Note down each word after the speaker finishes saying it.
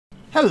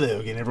Hello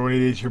again, everyone.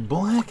 It is your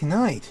Black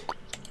Knight.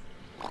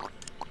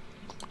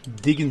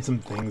 Digging some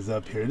things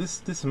up here.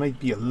 This might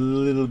be a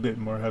little bit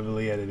more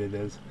heavily edited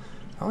as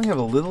I only have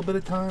a little bit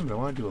of time, but I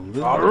want to do a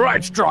little. All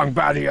right, strong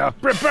badia,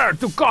 prepare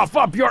to cough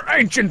up your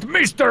ancient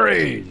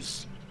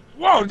mysteries.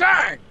 Whoa,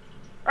 dang!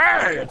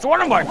 Hey, it's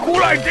one of my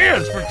cool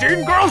ideas for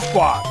Teen Girl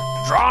Squad,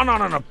 drawn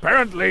on an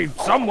apparently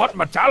somewhat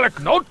metallic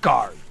note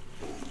card.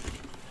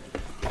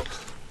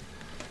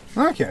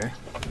 Okay.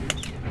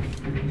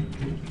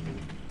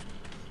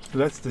 So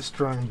that's the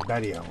strong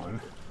badia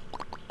one.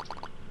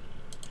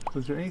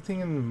 Was there anything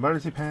in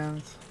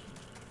marzipans?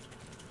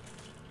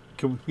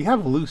 We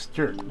have loose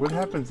dirt. What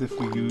happens if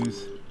we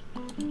use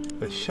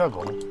a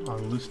shovel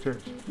on loose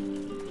dirt?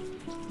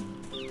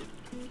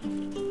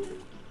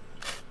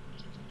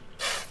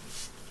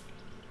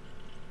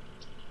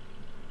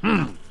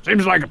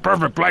 Seems like a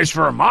perfect place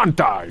for a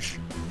montage.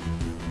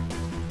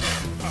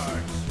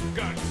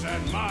 Guns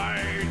and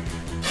might,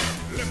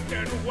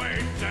 lifting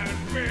weights and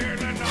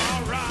feeling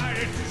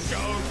alright.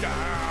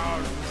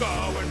 Showdown,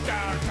 going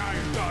down, how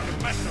you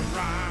gonna mess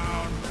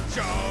around?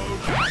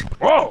 Showdown.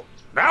 Whoa,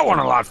 that went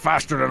a lot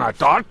faster than I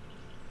thought.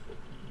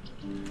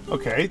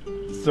 Okay,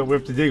 so we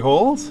have to dig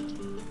holes?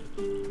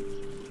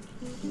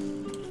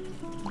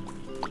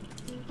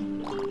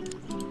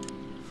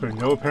 For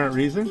no apparent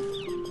reason?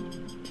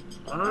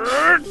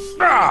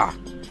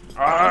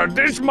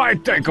 This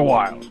might take a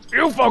while.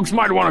 You folks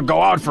might want to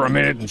go out for a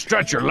minute and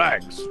stretch your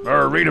legs,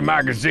 or read a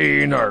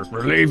magazine, or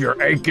relieve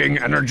your aching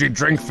energy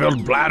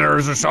drink-filled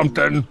bladders or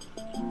something.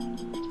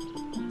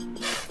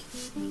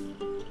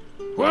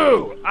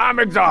 Whew, I'm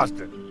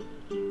exhausted.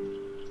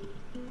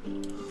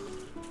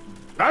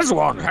 That's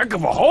one heck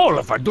of a hole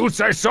if I do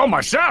say so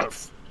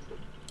myself.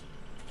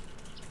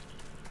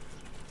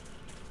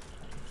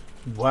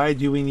 Why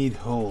do we need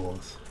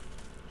holes?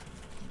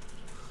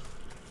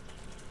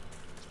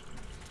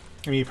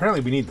 I mean, apparently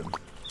we need them.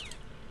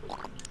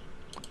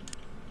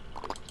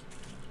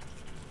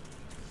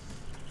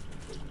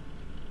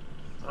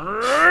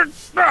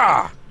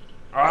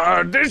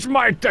 This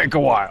might take a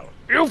while.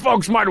 You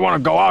folks might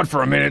want to go out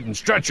for a minute and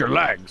stretch your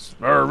legs,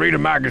 or read a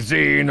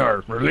magazine,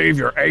 or relieve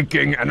your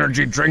aching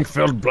energy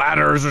drink-filled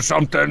bladders or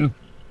something.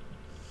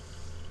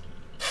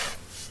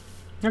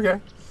 Okay.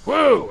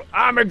 Whew,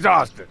 I'm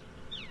exhausted.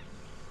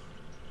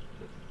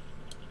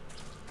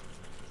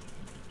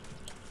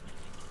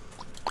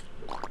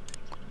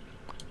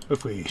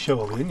 If we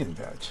shovel the Indian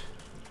patch.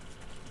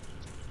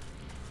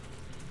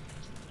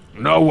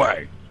 No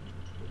way.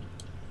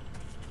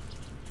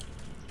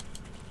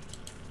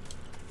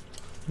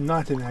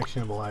 Not an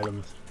actionable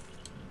item.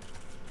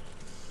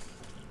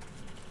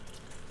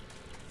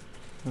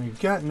 We've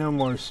got no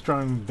more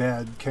strong,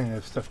 bad kind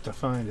of stuff to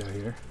find out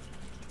here.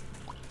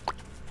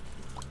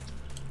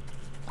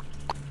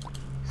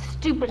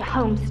 Stupid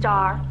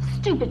Homestar.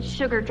 Stupid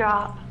sugar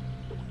drop.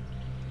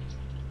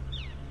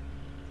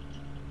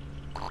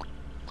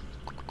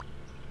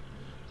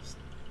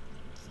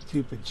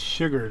 Stupid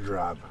sugar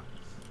drop.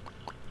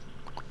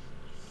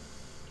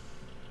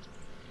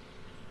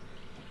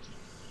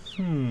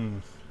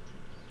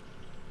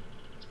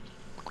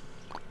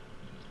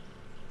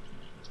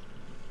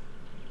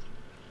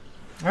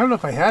 I don't know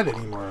if I had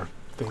any more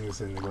things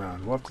in the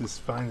ground. We'll have to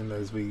just find them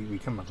as we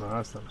come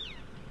across them.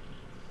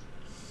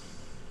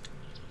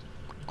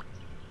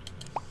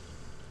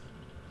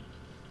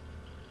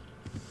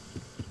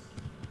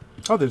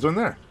 Oh, there's one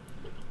there.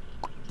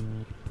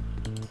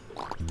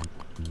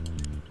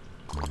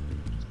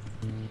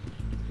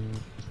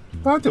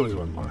 Thought there was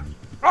one more.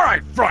 All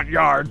right, front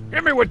yard,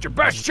 hit me with your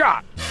best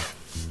shot.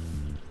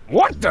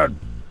 What the?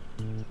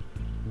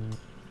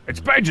 It's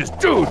pages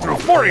 2 through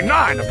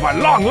 49 of my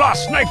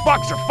long-lost Snake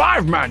Boxer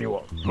 5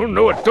 manual. Who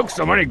knew it took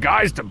so many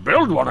guys to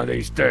build one of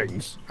these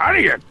things? How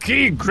do you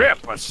key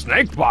grip a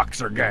Snake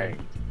Boxer game?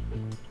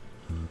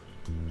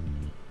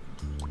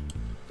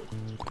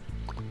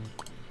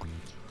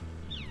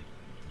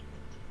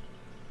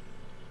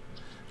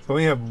 So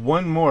we have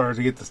one more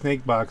to get the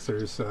Snake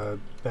Boxers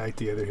back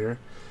together here.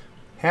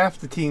 Half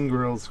the Teen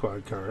Girl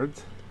Squad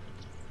cards.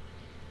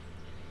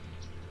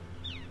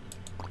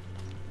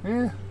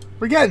 Yeah,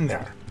 we're getting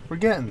there. We're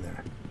getting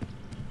there.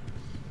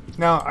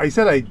 Now, I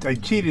said I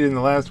cheated in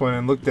the last one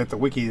and looked at the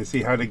wiki to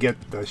see how to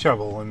get the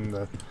shovel and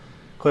the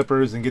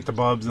clippers and get the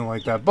bulbs and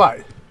like that,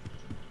 but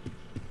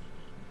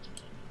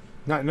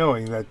not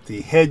knowing that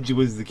the hedge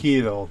was the key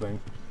to the whole thing.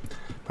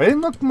 But I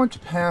didn't look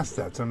much past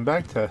that, so I'm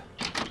back to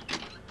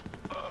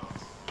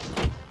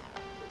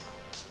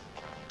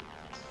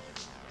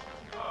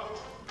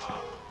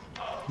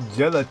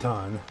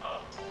gelatin.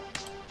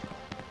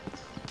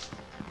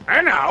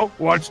 And now,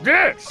 what's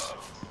this?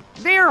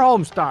 Dear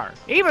Homestar,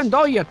 even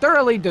though you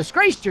thoroughly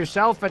disgraced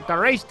yourself at the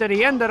race to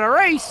the end of the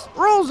race,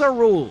 rules are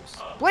rules.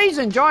 Please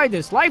enjoy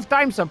this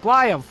lifetime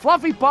supply of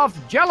Fluffy Puff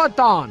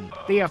Gelatin,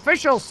 the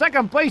official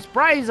second place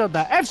prize of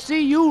the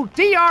FCU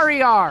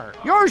TRER.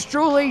 Yours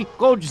truly,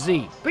 Coach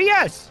Z.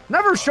 P.S.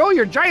 Never show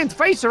your giant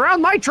face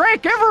around my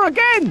track ever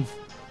again.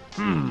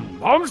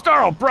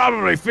 Homestar will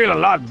probably feel a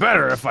lot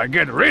better if I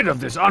get rid of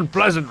this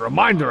unpleasant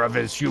reminder of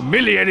his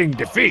humiliating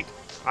defeat.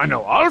 I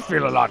know I'll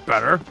feel a lot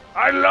better.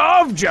 I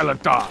love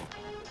gelatin.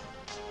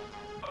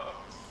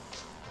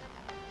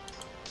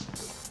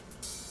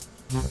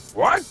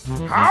 What?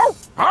 How?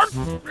 Huh?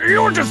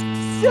 You were just...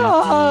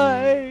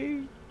 Die!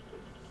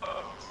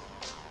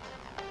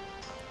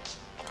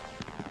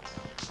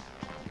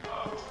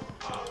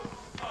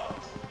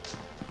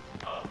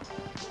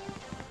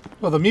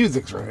 Well, the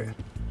music's right.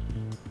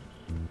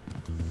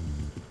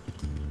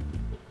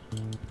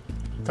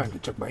 Time to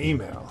check my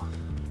email.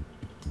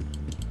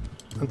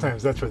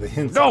 Sometimes that's where the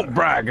hints Don't are.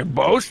 brag and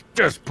boast.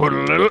 Just put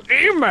a little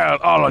email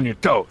all on your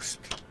toast.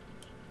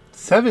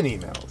 7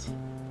 emails.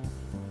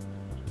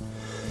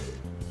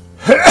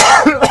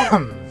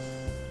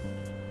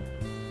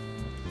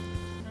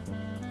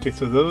 Okay,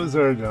 so those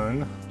are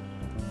done.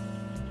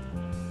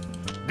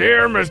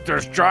 Dear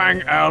Mr.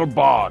 Strang L.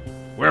 Bod,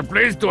 we're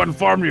pleased to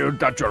inform you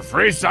that your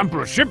free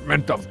sample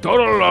shipment of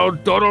Total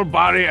Load Total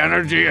Body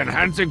Energy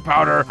Enhancing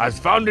Powder has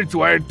found its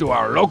way to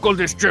our local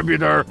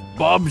distributor,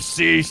 Bob's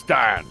C.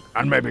 Stand,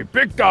 and may be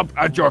picked up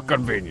at your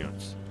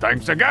convenience.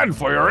 Thanks again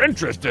for your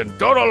interest in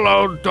Total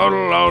Load,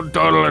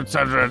 Total,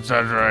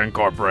 etc.,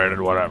 Incorporated,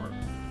 whatever.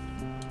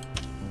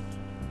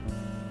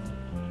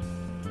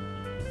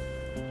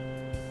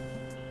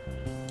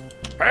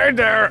 Hey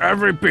there,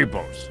 every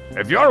peoples.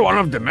 If you're one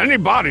of the many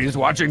bodies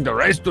watching the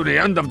race to the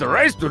end of the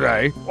race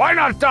today, why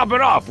not top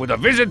it off with a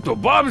visit to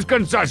Bob's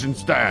concession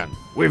stand?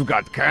 We've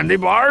got candy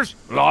bars,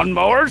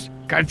 lawnmowers,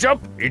 ketchup,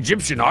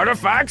 Egyptian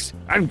artifacts,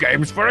 and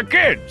games for the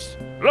kids.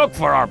 Look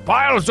for our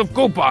piles of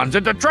coupons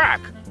at the track.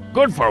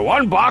 Good for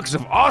 1 box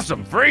of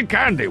awesome free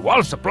candy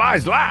while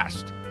supplies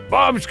last.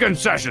 Bob's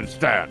concession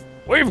stand.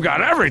 We've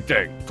got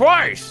everything,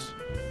 twice.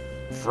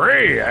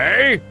 Free,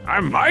 eh? I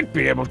might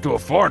be able to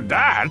afford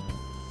that.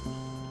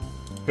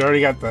 We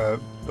already got the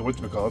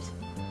whatchamacallits.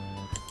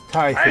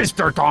 Tie Hey, thing.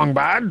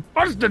 Sturtongbad,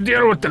 what's the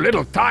deal with the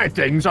little tie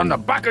things on the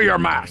back of your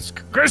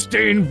mask?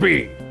 Christine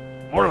B.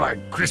 More like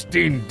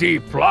Christine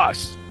D+,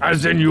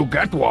 as in you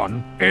get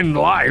one, in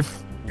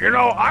life. You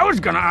know, I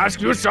was gonna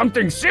ask you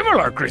something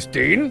similar,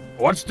 Christine.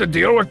 What's the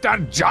deal with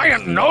that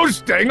giant nose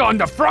thing on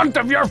the front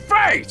of your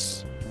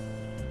face?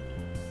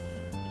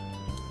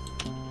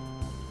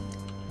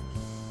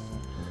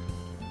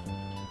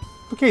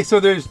 Okay, so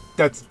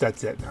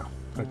that's it now.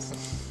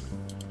 That's...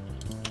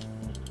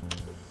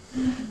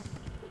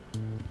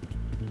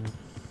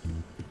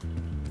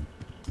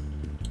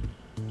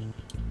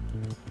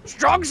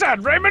 Strong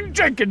said, Raymond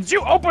Jenkins,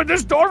 you open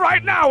this door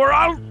right now or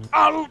I'll...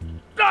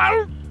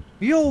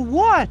 You'll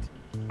what?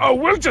 Oh,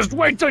 we'll just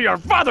wait till your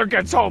father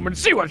gets home and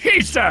see what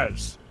he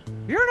says.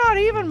 You're not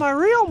even my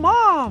real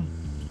mom.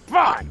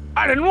 Fine.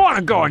 I didn't want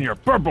to go in your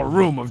purple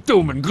room of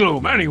doom and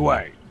gloom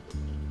anyway.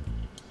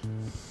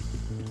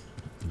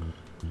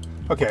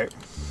 Okay.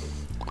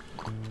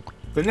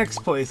 The next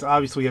place,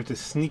 obviously, we have to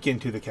sneak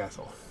into the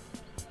castle.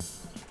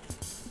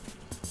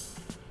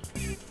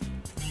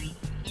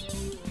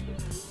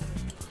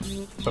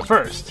 But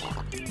first...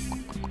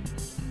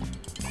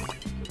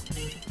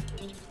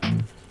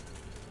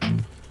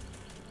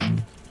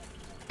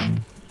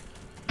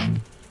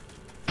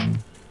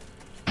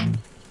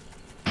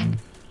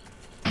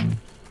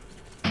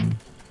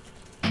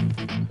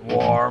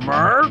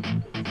 Warmer.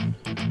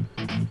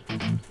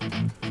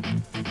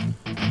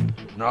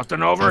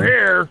 Nothing over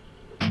here.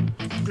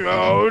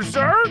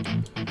 Closer.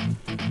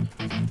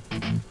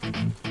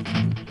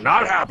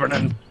 Not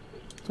happening.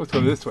 So let's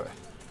go this way.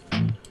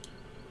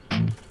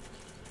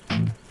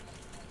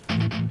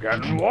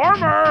 Getting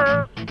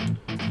warmer.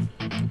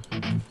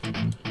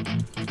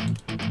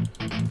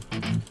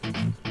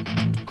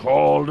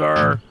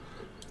 Colder.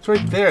 It's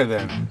right there,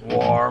 then.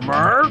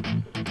 Warmer.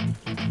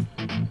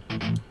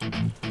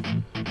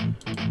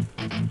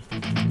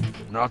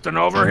 Nothing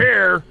over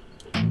here.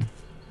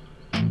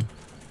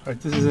 Alright,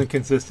 this isn't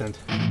consistent.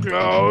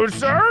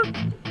 Closer.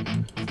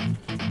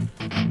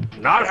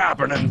 Not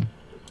happening.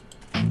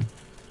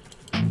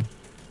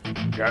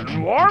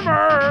 Getting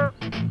warmer.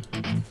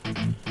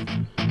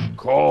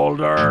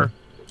 Colder.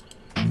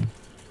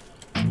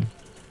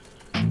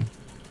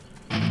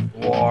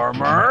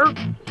 Warmer.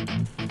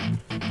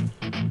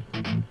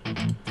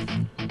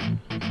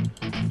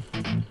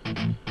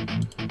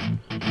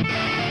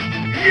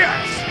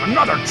 Yes!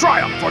 Another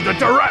triumph for the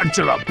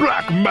Tarantula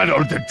Black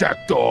Metal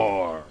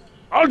Detector!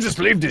 I'll just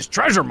leave this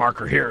treasure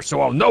marker here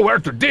so I'll know where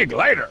to dig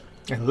later.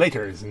 And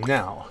later is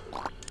now.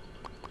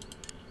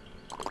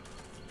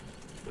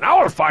 Now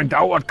I'll find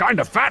out what kind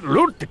of fat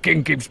loot the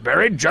king keeps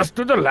buried just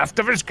to the left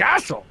of his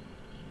castle.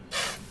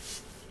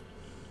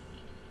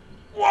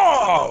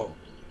 Whoa!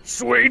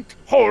 Sweet,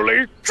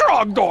 holy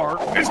Trogdor!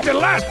 It's the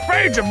last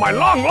page of my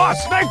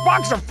long-lost Snake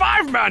Box of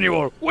 5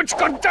 manual, which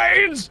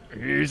contains,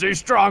 easy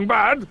strong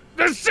bad,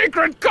 the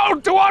secret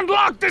code to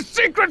unlock the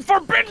secret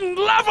forbidden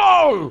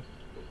level!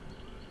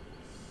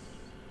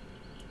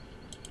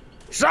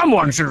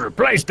 Someone should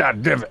replace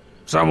that divot.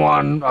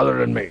 Someone other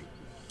than me.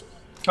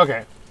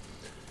 Okay.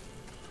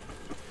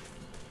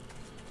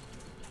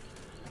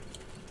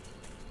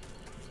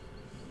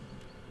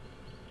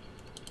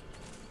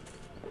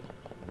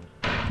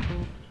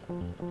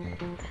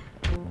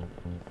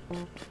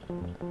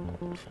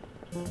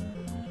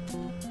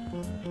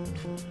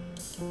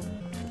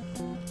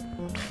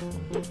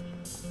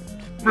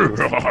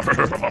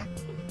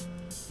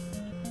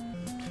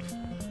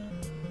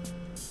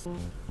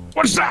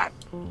 What's that?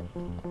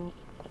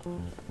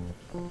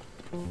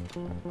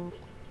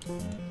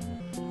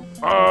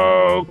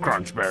 Oh,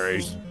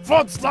 crunchberries.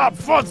 Footstop,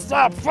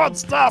 footstop,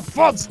 footstop,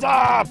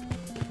 footstop!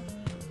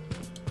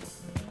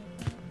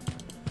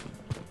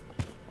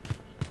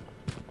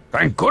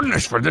 Thank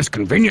goodness for this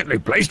conveniently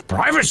placed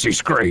privacy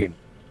screen.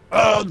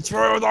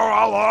 Intruder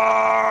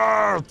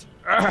alert!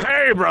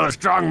 Hey, Brother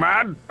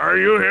Strongman. Are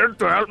you here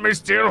to help me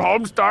steal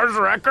Homestar's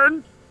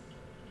record?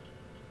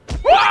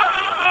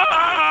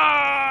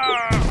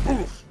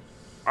 Oof.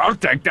 I'll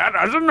take that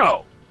as a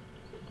no.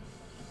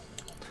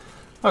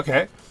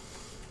 Okay.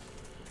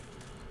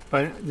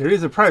 But there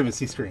is a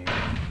privacy screen.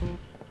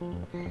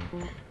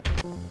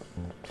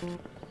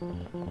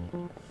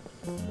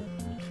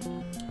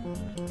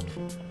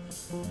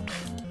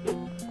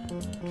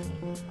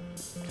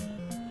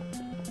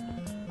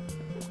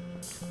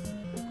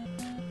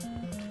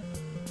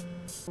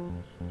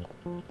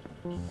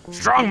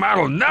 Strongman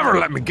will never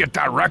let me get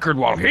that record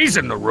while he's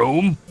in the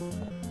room.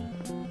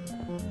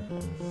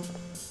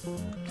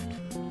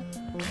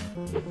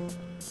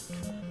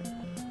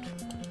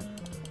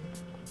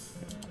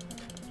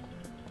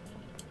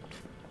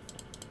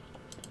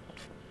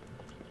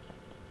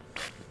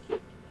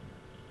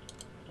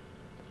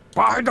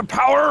 By the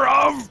power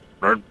of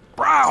the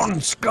Brown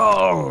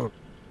Skull,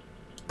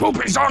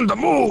 Poopy's on the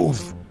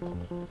move.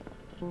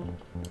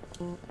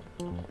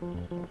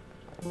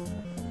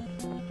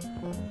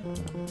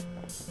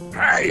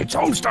 Hey, it's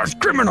Homestar's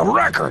criminal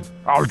record.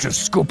 I'll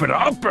just scoop it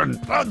up and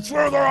that's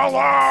further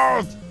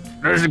alert.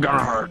 This is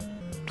gonna hurt.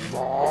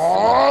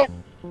 Oh.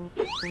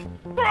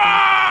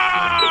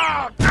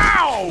 Ah!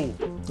 Ow!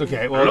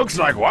 Okay, well... Looks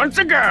like once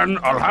again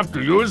I'll have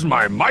to use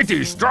my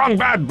mighty strong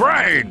bad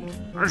brain.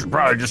 I should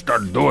probably just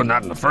start doing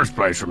that in the first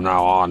place from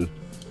now on.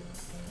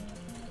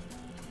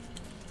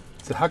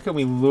 So how can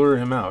we lure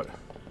him out?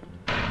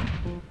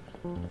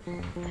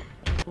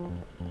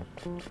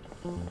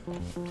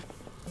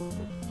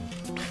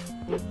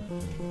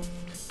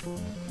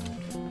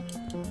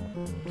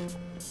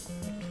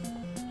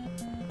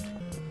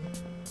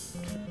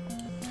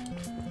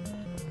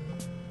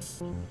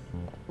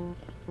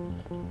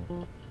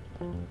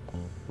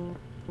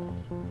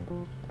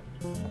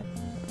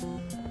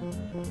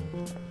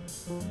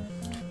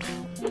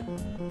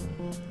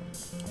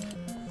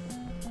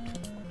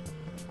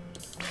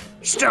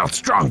 Stealth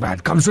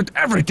Strongbad comes with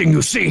everything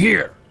you see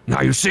here.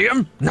 Now you see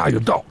him, now you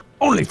don't.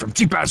 Only from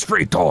cheap-ass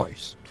free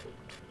toys.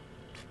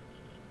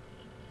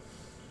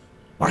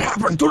 What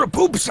happened to the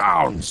poop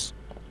sounds?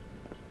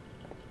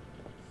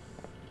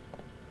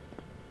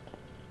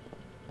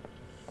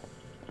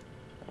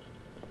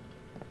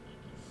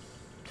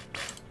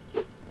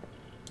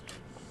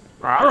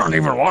 I don't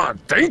even want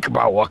to think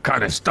about what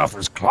kind of stuff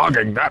is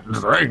clogging that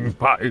drain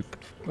pipe.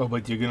 Oh,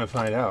 but you're gonna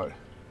find out.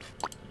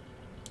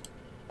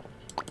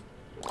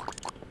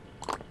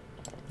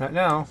 Not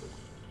now.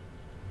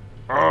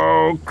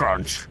 Oh,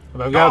 crunch.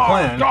 But I've got a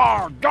plan.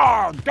 Dog,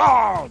 dog,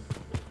 dog!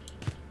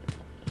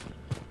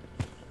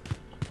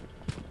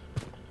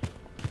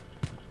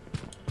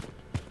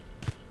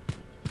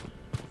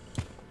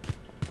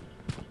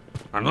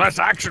 Unless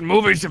action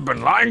movies have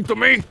been lying to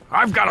me,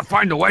 I've got to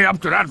find a way up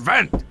to that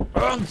vent.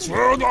 And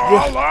through the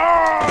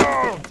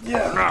hole!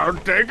 Yeah. Now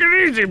take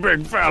it easy,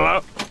 big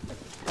fella.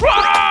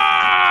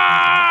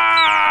 Ah!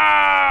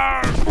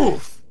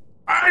 Oof.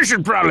 I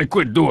should probably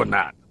quit doing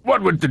that.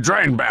 What with the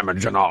drain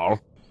damage and all.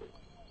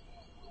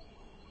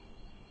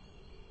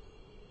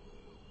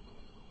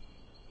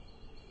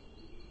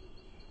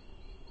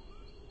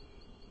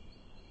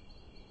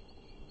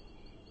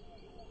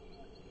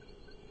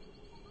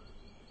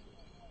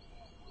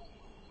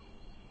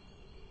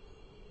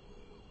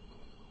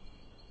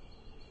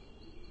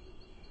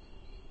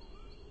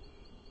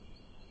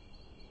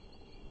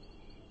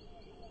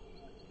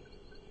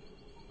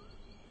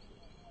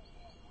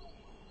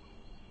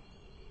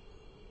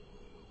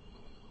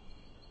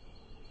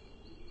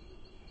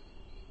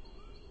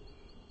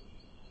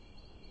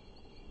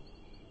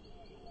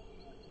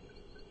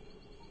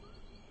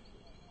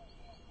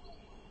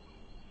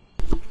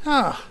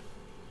 Ah.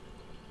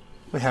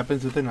 What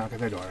happens if they knock at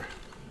their door?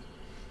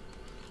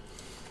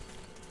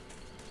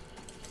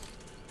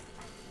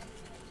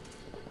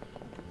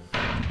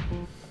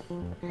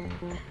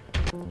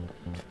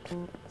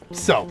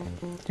 So,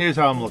 here's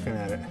how I'm looking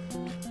at it.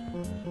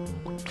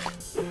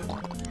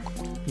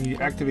 You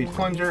activate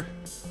plunger.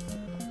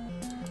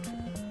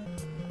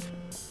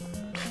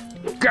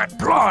 Get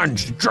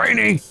plunged,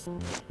 drainy!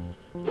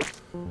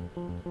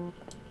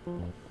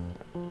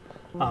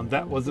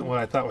 That wasn't what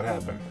I thought would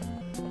happen.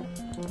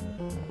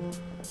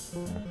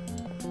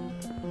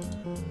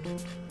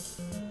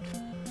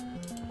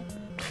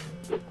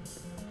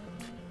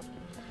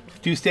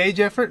 Do stage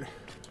effort?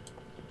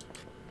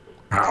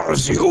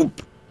 How's you?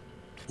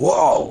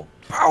 Whoa,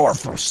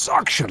 powerful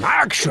suction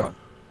action!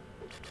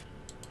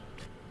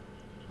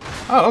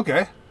 Oh,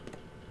 okay.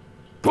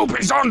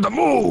 Poopy's on the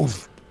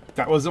move!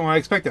 That wasn't what I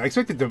expected. I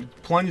expected to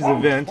plunge the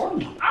vent.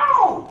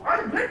 Ow!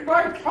 I bit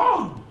my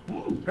tongue!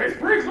 Tastes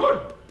pretty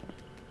good!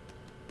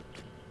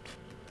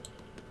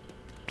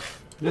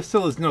 This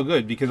still is no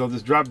good because I'll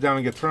just drop down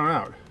and get thrown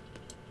out.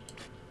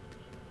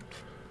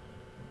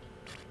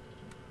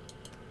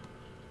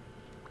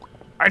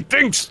 I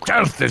think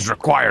stealth is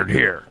required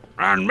here.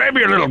 And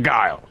maybe a little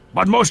guile,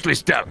 but mostly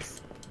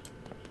stealth.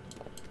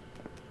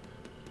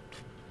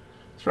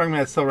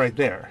 Strongman's still right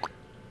there.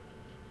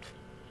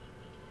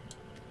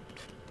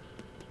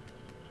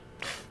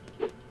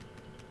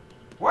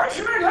 Why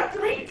should I let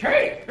them eat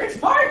cake?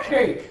 It's my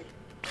cake!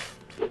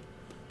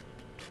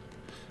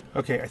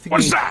 Okay, I think.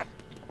 What's that?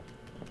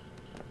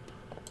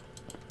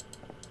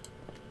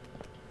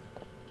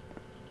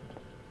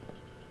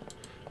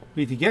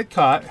 We need to get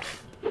caught.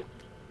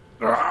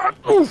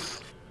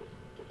 Oof!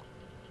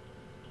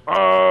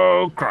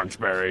 Oh,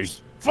 crunchberries.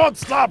 Foot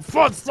stop,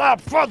 foot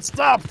stop, foot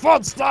stop,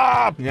 foot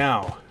stop!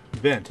 Now,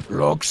 vent.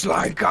 Looks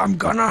like I'm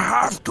gonna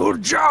have to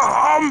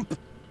jump!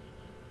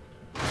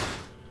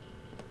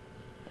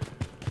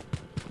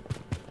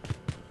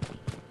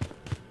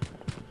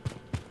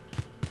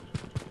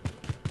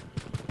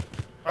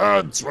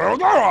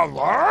 Intruder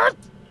alert!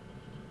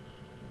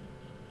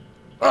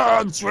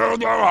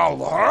 Intruder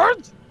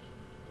alert!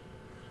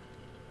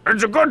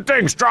 It's a good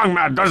thing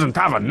Strongman doesn't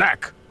have a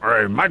neck,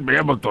 or he might be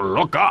able to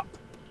look up.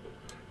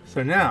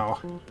 So now,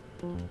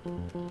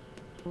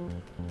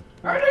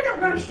 I think I'm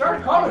gonna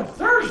start calling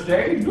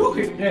Thursday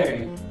Nougat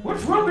Day,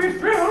 which will be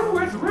filled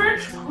with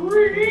rich,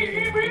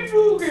 creamy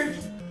nougat.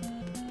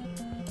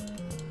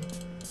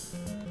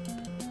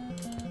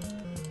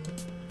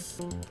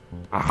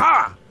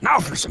 Aha! Now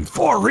for some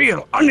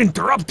for-real,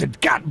 uninterrupted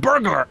cat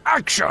burglar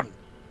action!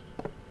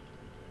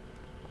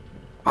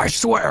 I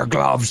swear,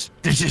 Gloves,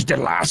 this is the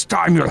last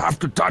time you'll have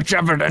to touch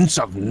evidence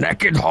of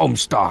naked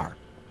Homestar.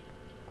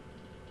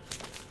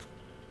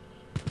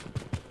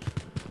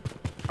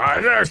 Hi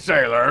there,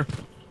 sailor.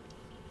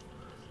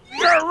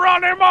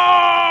 Geronimo!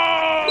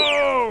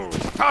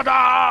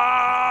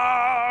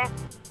 Ta-da!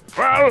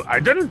 Well, I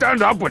didn't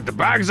end up with the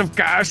bags of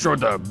cash or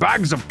the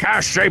bags of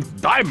cash-shaped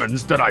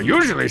diamonds that I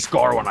usually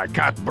score when I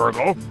cat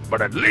burgle,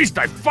 but at least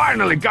I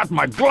finally got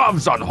my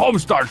gloves on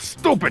Homestar's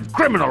stupid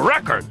criminal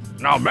record.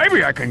 Now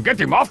maybe I can get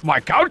him off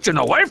my couch and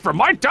away from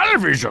my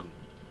television.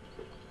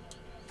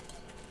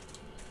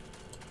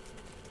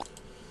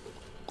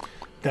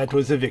 that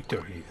was a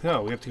victory.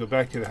 So we have to go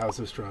back to the House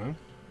of Strong.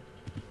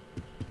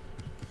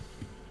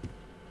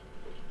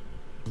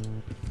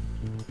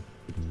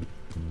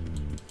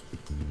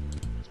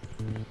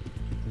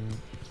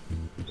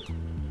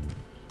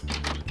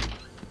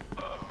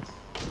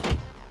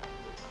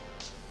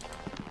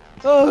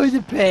 Oh,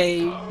 the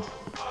pain.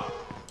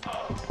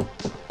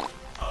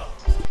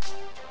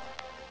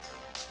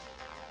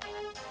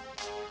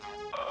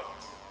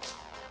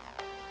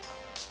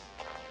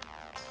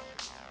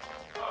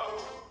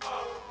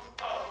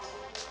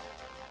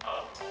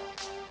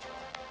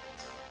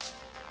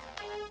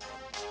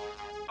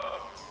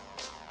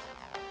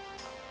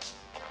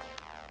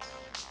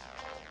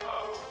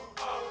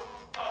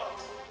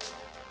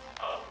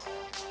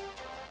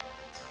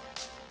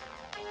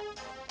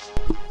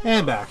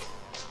 And back.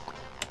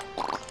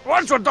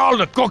 What's with all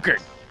the cooking?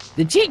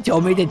 The chief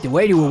told me that the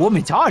way to a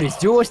woman's heart is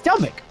through her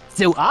stomach.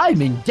 So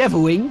I'm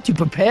endeavoring to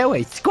prepare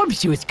a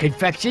scrumptious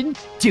confection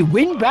to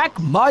win back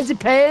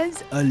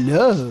Marzipan's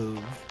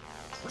love.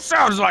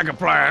 Sounds like a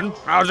plan.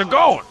 How's it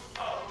going?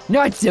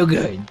 Not so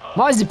good.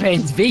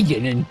 Marzipan's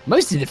vegan and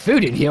most of the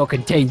food in here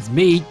contains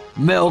meat,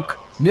 milk,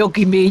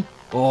 milky meat,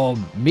 or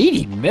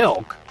meaty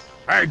milk.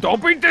 Hey,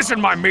 don't be dissing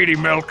my meaty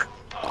milk.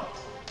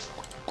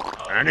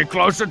 Any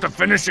closer to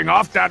finishing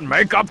off that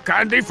makeup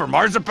candy for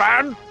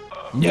Marzipan?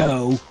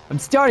 No, I'm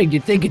starting to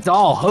think it's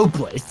all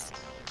hopeless.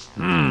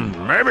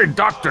 Maybe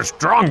Dr.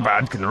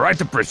 Strongbad can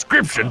write a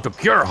prescription to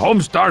cure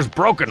Homestar's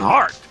broken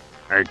heart.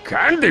 A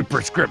candy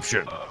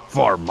prescription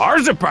for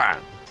Marzipan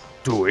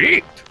to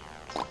eat.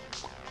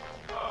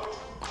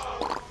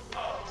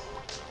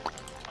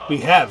 We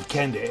have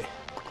candy.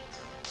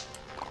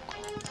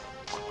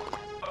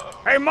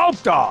 Hey,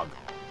 Mope Dog,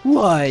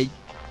 What?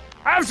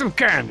 have some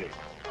candy.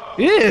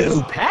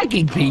 Ew,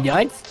 packing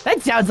peanuts?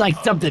 That sounds like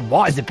something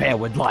Marzipan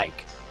would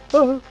like.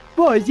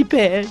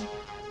 Marzipan.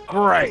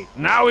 Great,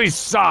 now he's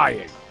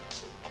sighing.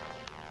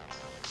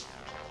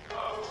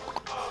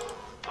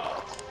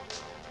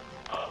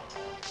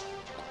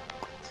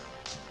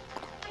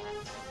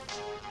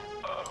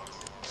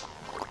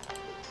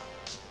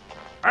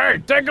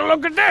 Hey, take a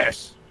look at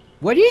this.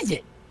 What is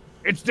it?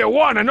 It's the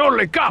one and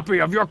only copy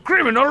of your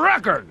criminal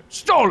record,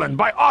 stolen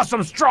by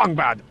Awesome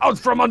Strongbad out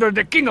from under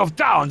the King of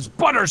Town's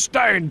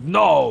butter-stained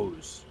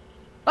nose.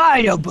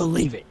 I don't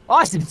believe it.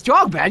 Awesome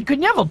Strongbad could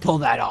never pull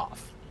that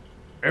off.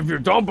 If you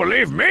don't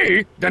believe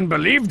me, then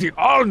believe the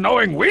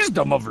all-knowing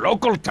wisdom of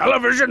local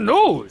television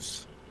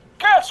news.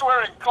 Cats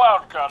wearing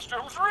clown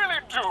costumes really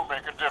do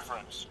make a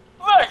difference.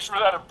 Thanks for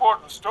that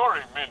important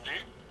story,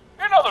 Mindy.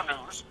 In other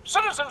news,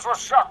 citizens were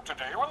shocked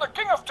today when the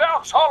King of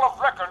Town's Hall of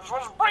Records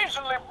was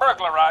brazenly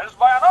burglarized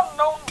by an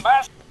unknown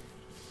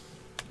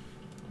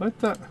What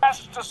the?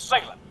 masked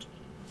assailant.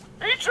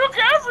 He took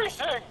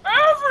everything!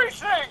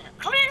 Everything!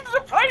 Cleaned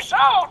the place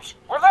out!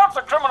 Without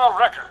the criminal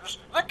records,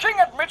 the king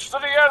admits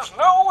that he has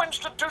no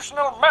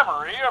institutional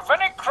memory of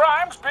any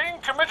crimes being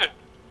committed.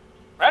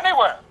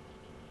 Anywhere.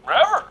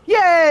 Ever.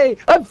 Yay!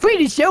 I'm free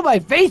to show my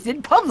face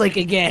in public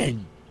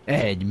again!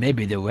 And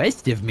maybe the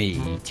rest of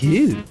me,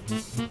 too.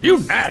 You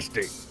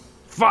nasty!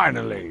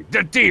 Finally, the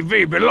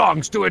TV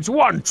belongs to its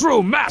one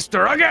true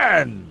master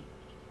again!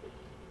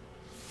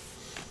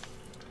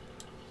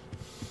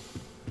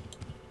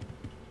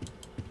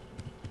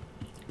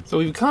 So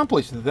we've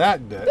accomplished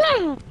that bit.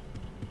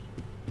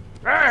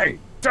 Hey,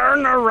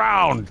 turn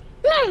around!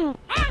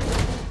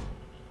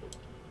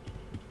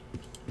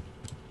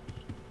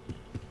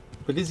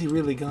 But is he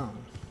really gone?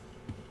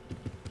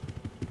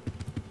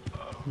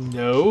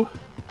 No.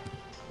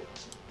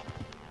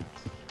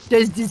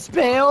 Does the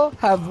spell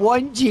have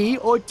one G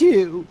or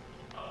two?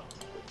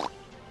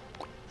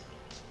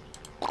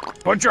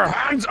 Put your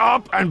hands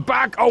up and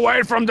back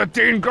away from the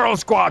Teen Girl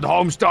Squad,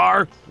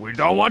 Homestar. We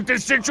don't want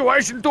this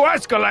situation to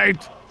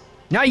escalate.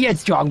 Not yet,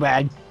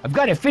 Strongman. I've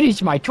got to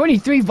finish my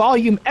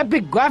 23-volume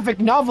epic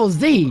graphic novel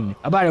zine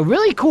about a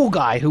really cool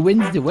guy who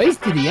wins the race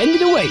to the end of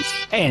the race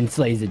and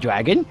slays a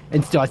dragon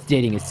and starts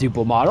dating a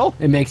supermodel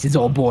and makes his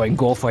old boring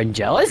girlfriend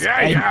jealous.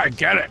 Yeah, I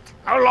get it.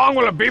 How long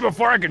will it be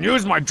before I can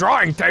use my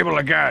drawing table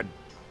again?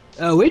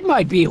 Oh, it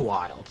might be a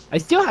while. I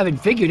still haven't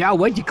figured out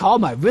what to call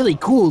my really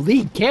cool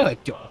lead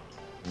character.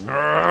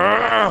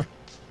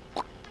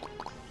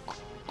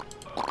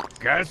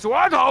 Guess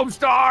what,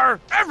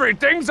 Homestar?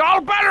 Everything's all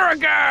better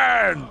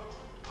again!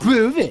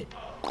 Prove it.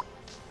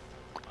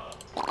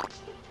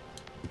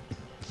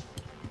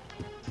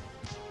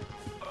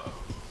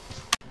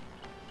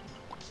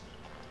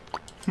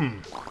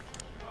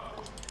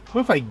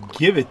 What if I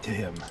give it to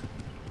him?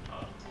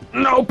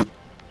 Nope.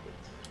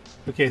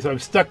 Okay, so I'm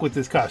stuck with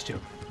this costume.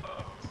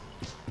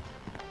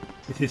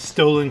 With his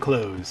stolen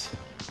clothes.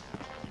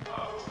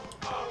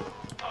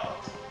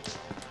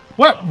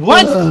 What?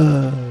 What?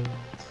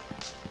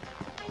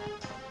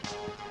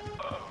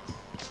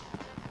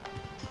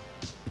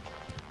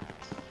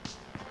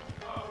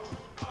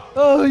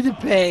 Oh, the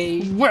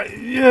pain. What?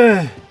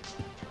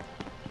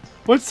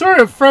 What sort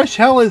of fresh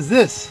hell is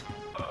this?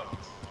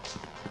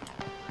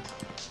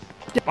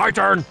 My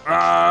turn.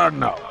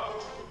 No.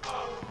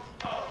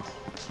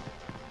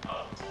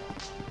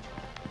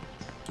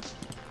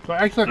 Do I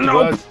actually have to Nope.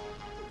 go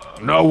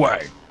out? No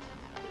way.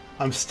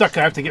 I'm stuck.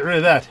 I have to get rid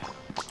of that.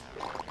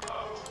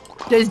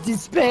 Does the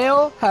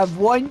spell have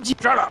one G?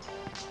 Shut up.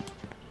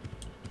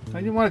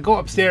 I didn't want to go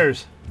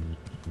upstairs.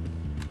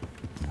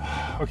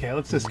 Okay,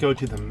 let's just go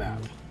to the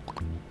map.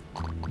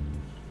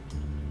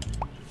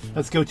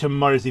 Let's go to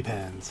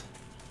Marzipan's.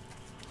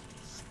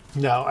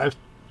 Now, I have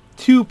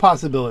two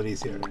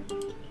possibilities here.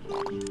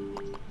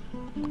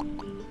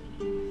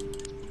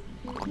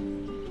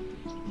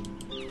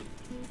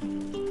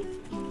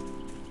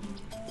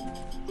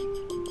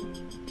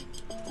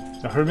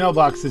 Now, her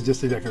mailbox is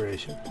just a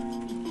decoration.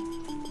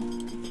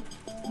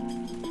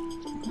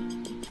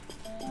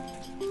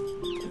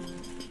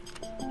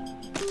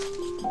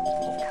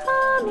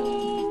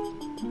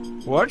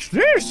 What's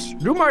this?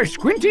 Do my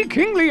squinty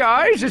kingly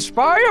eyes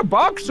espy a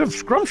box of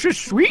scrumptious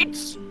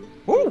sweets?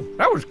 Oh,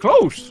 that was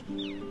close.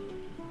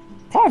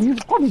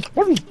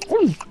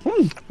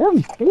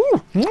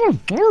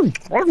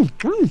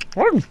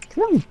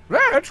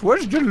 That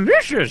was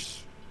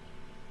delicious.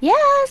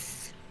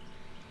 Yes.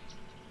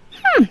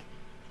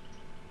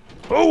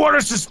 Who would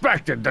have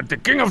suspected that the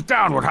King of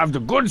Town would have the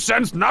good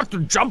sense not to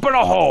jump in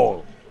a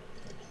hole?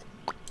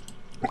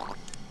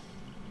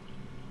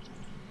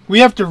 We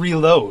have to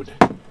reload.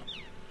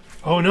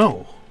 Oh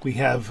no, we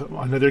have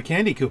another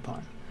candy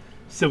coupon.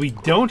 So we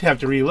don't have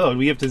to reload.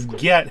 We have to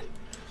get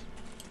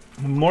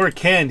more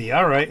candy.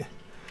 All right.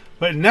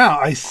 But now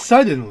I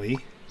suddenly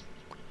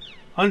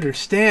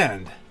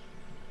understand.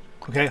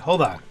 Okay,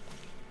 hold on.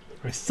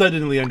 I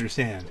suddenly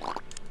understand.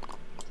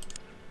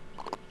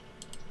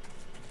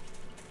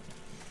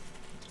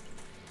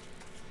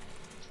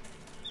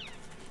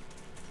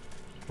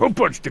 Who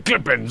puts the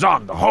clip-ins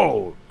on the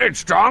hole? It's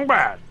strong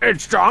bad.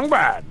 It's strong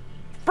bad.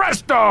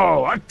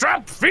 Presto! A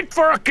trap fit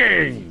for a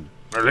king.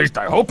 At least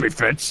I hope he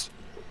fits.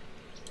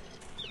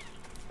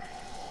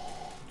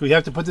 Do we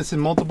have to put this in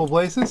multiple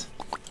places?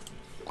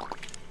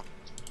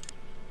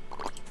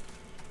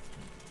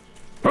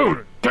 Who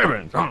the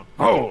clip-ins on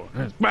the hole?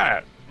 It's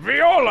bad.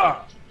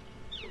 Viola!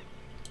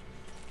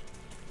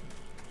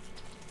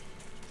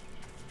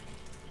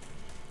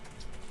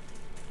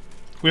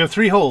 We have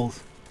 3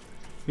 holes.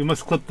 We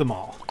must clip them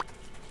all.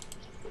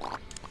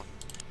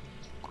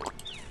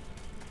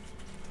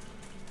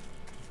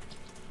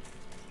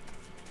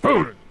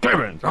 Who the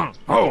clip-ins on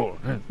the hole?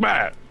 It's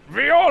bad.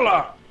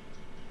 Viola!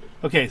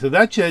 Okay, so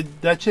that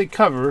should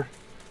cover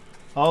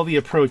all the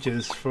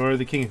approaches for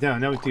the King of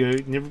Town. Now we have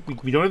to go,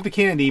 we don't have the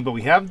candy, but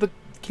we have the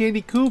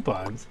candy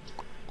coupons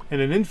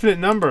and an infinite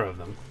number of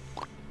them.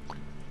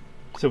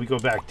 So we go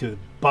back to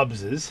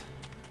Bubs's.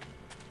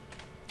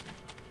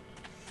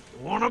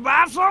 Wanna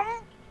buy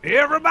something?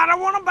 Everybody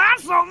wanna buy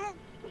something?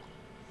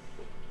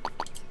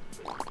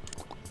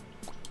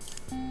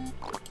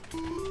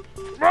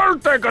 I'll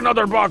take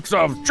another box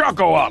of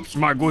Choco Ups,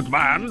 my good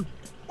man.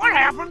 What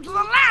happened to the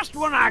last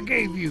one I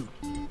gave you?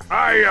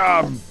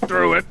 I,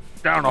 threw it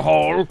down a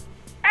hole.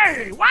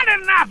 Hey, why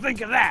didn't I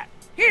think of that?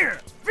 Here,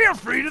 feel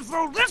free to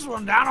throw this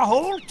one down a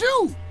hole,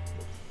 too.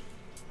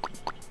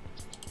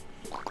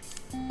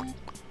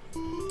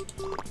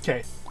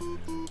 Okay.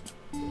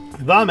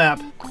 The map.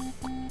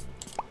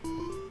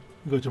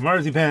 Go to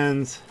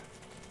Marzipan's.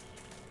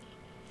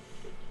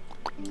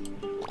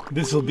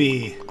 This will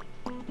be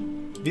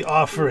the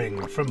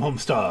offering from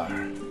Homestar.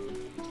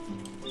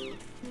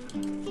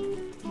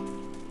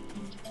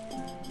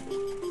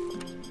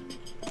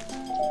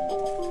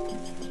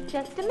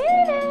 Just a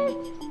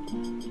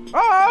minute.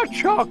 Ah,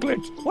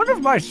 chocolate. One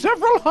of my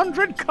several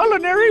hundred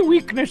culinary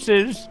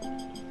weaknesses.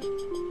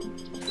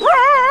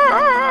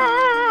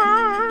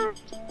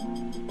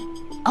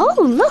 Oh,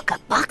 look, a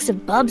box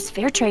of Bub's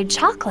Fair Trade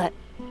chocolate.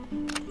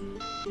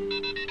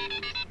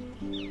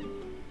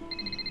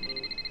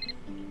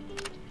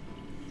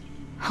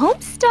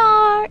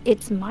 Homestar,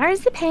 it's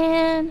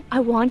Marzipan. I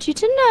want you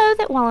to know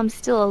that while I'm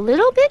still a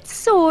little bit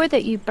sore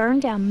that you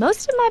burned down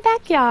most of my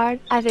backyard,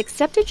 I've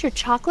accepted your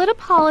chocolate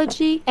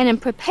apology and am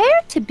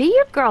prepared to be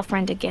your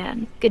girlfriend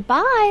again.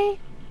 Goodbye.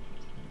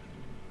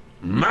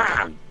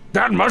 Man,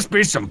 that must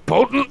be some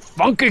potent,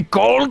 funky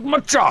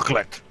cold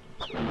chocolate.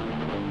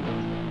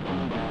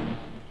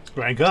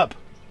 Rank up.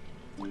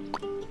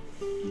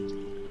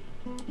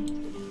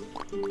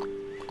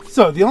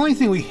 So the only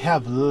thing we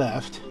have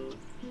left.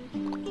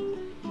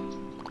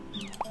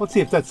 Let's see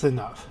if that's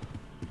enough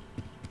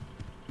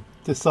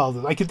to solve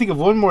this. I can think of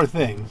one more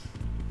thing.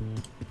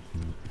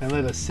 And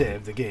let us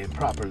save the game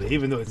properly,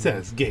 even though it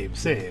says game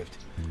saved.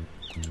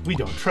 We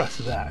don't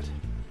trust that.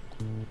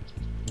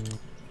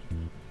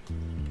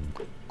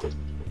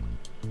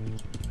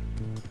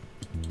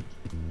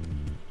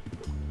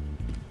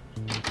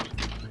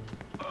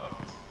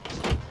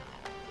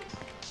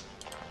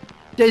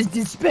 Does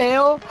the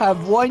spell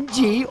have 1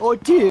 G or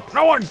 2?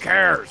 No one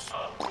cares.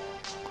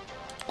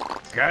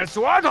 Guess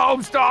what,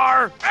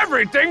 Homestar?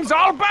 Everything's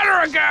all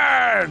better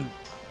again!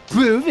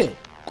 Prove it.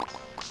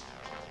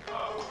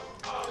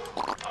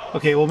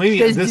 Okay, well maybe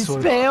Does this the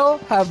one. spell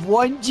have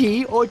 1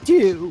 G or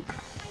 2?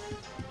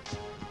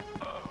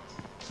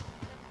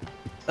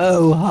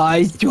 Oh,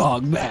 hi,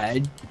 strong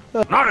man.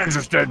 Not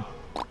interested.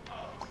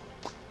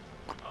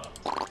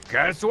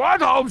 Guess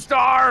what,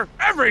 Homestar?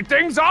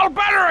 Everything's all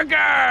better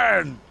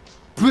again!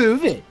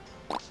 Prove it.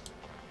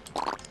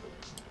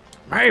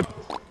 Maybe.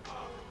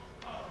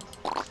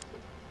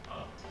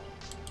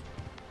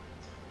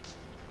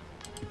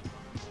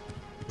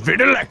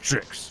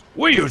 Videlectrics.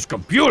 We use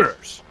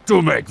computers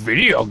to make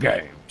video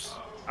games.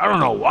 I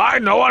don't know why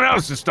no one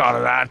else has thought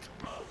of that.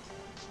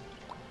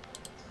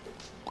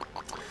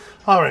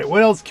 Alright,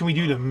 what else can we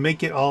do to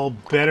make it all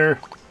better?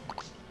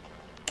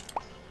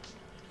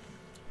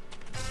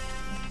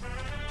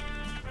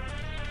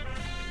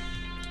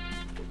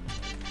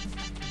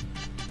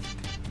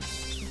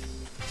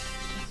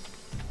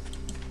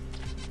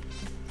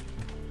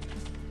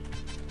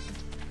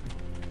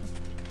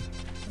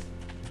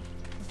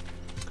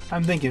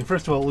 I'm thinking,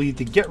 first of all, we need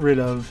to get rid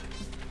of...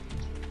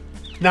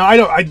 Now,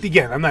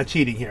 again, I'm not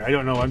cheating here. I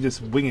don't know, I'm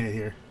just winging it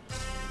here.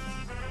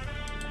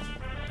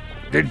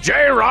 The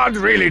J-Rod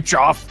Really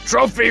Choff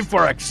Trophy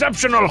for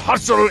Exceptional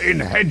Hustle in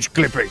Hedge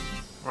Clipping.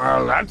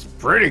 Well, that's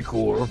pretty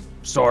cool.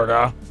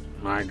 Sorta,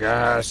 I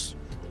guess.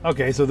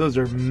 Okay, so those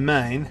are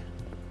mine.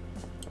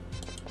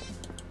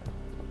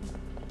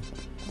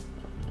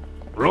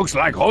 Looks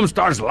like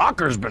Homestar's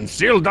locker's been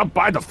sealed up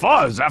by the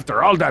fuzz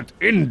after all that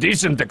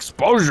indecent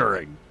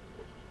exposuring.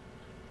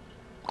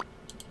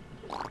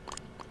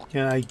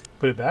 Can I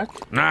put it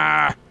back?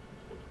 Nah.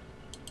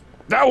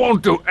 That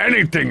won't do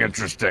anything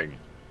interesting.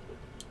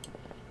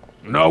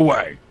 No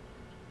way.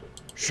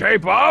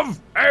 Shape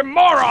of a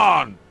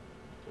moron!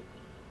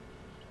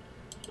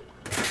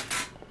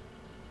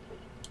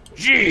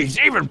 Jeez,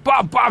 even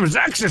Bob Bomb's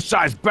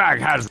exercise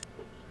bag has...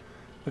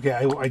 Okay,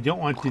 I don't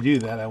want to do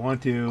that. I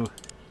want to...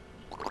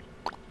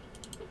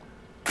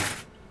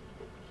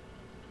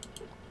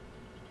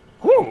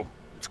 Whew,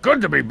 it's good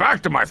to be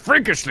back to my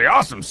freakishly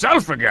awesome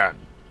self again.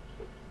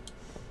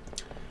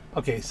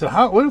 Okay, so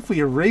what if we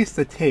erase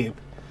the tape,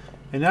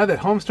 and now that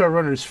Homestar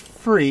Runner's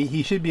free,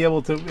 he should be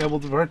able to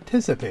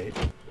participate.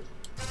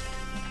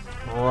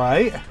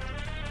 Right?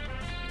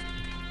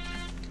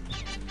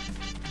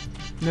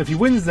 And if he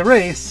wins the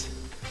race,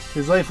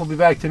 his life will be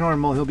back to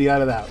normal, he'll be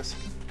out of the house.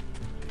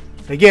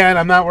 Again,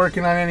 I'm not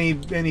working on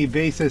any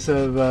basis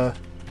of I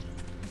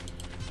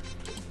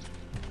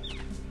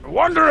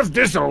wonder if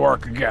this'll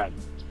work again.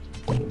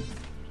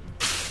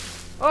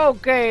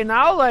 Okay,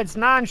 now let's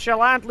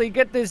nonchalantly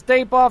get this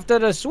tape off to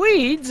the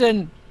Swedes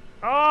and...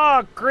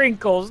 Oh,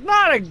 crinkles,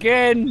 not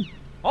again!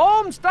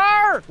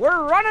 Homestar,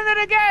 we're running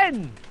it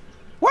again!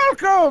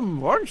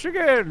 Welcome once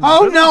again.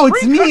 Oh, to the no, it's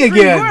Free me Country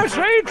again.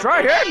 USA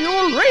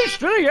Triannual Race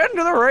to the end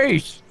of the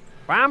race.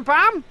 Pam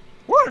pam.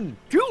 1,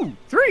 2,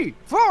 3,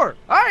 4.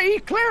 I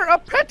clear a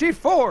petit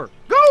four.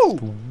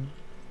 Go.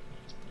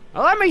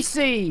 Let me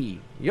see.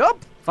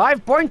 Yup,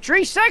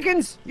 5.3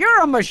 seconds.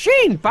 You're a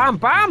machine, Pam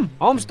Pam.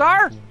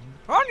 Homestar.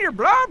 On your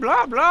blah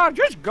blah blah.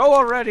 Just go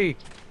already.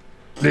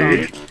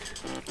 Hey!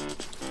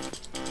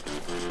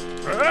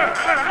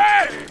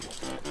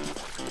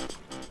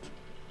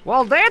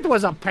 Well, that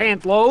was a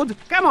pant load.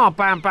 Come on,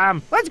 Pam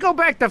Pam. Let's go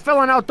back to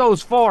filling out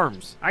those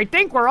forms. I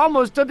think we're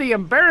almost to the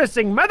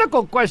embarrassing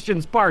medical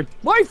questions part.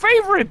 My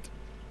favorite.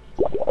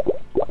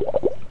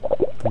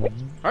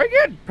 I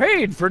get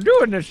paid for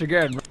doing this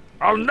again.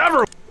 I'll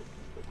never...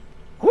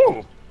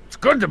 Whew! It's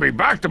good to be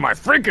back to my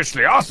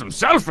freakishly awesome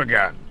self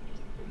again.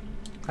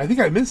 I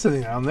think I missed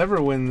something. I'll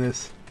never win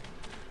this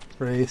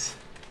race.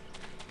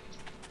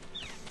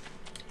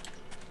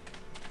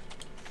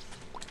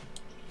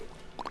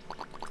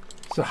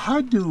 So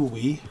how do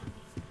we...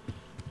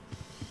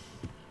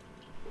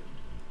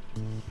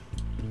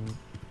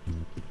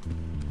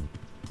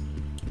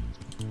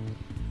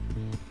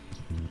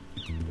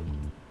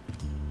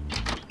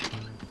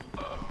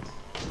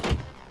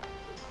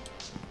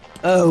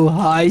 Oh,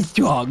 hi,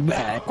 strong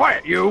man.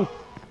 Quiet, you!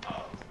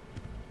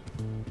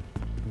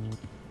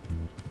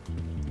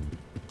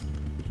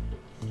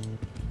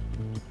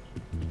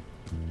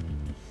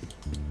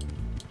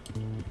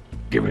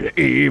 Give me the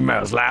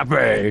emails,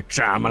 lappy.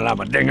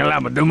 Shama-lama,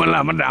 ding-a-lama,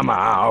 dooma-lama,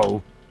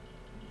 dama.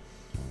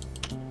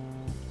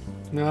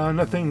 No,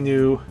 nothing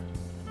new.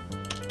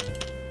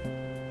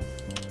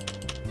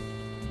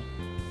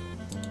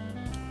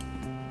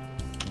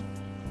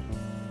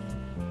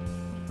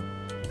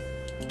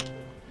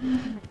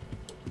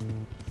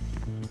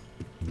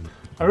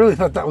 I really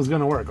thought that was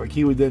going to work, like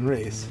he would then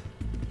race.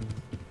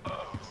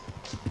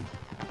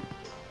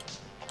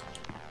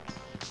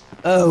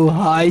 Oh,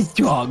 hi,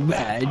 strong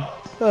man.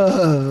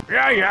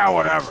 Yeah,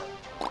 whatever.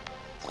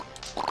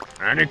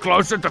 Any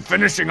closer to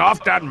finishing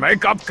off that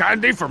makeup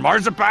candy for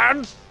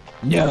marzipan?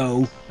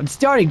 No, I'm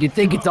starting to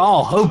think it's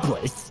all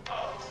hopeless.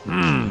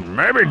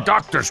 Maybe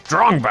Dr.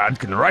 Strongbad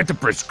can write a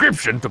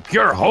prescription to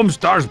cure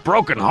Homestar's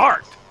broken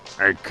heart.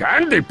 A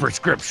candy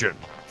prescription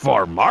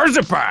for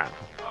marzipan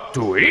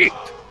to eat.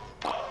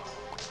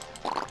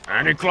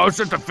 Any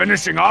closer to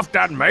finishing off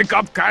that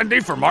makeup candy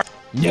for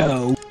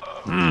No.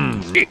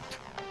 Eat.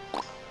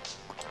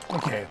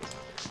 Okay.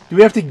 Do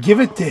we have to give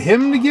it to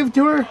him to give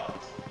to her?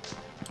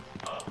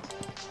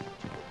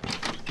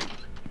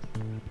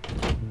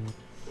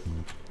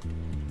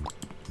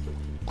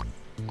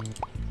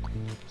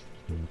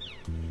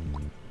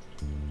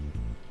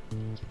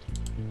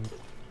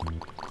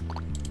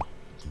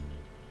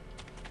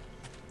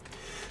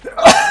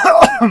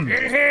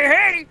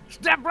 Hey,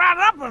 step right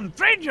up and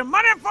trade your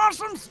money for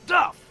some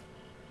stuff.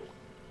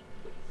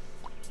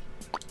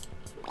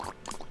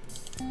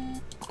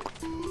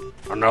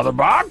 Another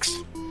box?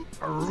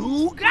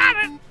 Who got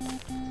it?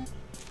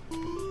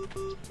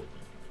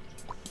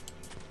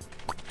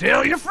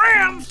 Tell your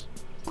friends.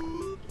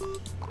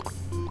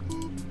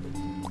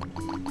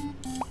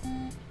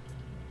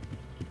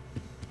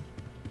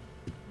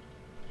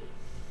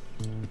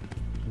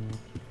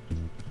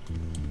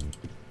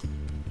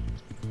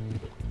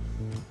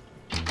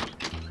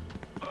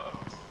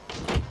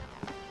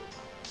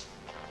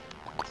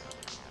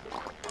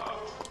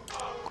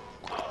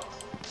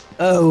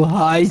 Oh,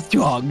 hi,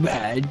 strong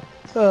man.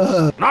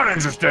 Not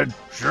interested.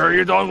 Sure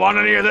you don't want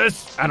any of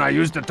this? And I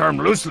use the term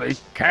loosely.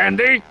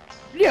 Candy?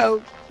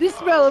 No, the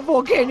smell of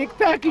organic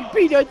packing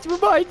peanuts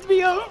reminds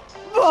me of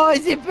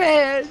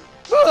marzipan.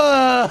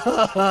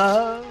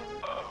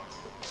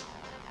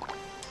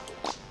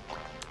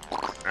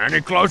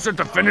 Any closer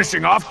to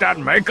finishing off that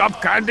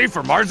makeup candy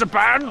for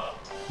marzipan?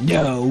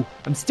 No,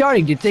 I'm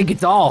starting to think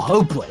it's all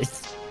hopeless.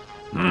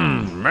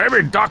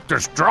 Maybe Dr.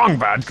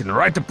 Strongbad can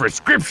write a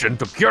prescription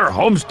to cure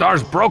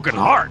Homestar's broken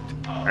heart.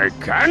 A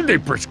candy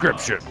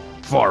prescription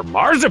for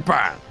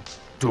marzipan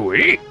to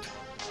eat.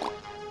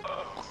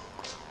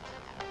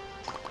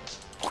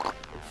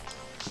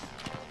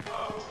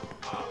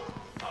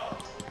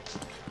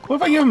 What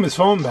if I give him his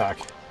phone back?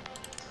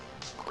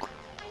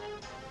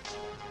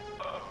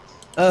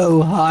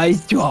 Oh, hi,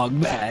 strong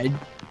man.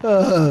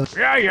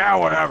 Yeah,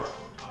 whatever.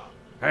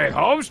 Hey,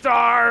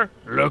 Homestar,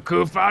 look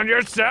who found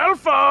your cell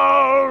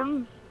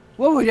phone.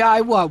 What would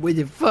I want with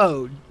a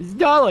phone? It's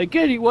not like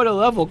anyone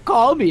will ever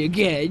call me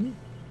again.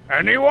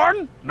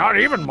 Anyone? Not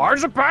even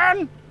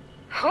marzipan?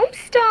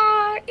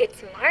 Homestar,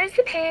 it's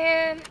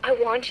Marzipan. I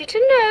want you to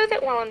know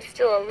that while I'm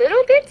still a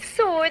little bit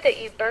sore that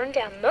you burned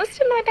down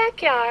most of my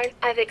backyard,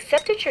 I've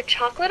accepted your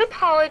chocolate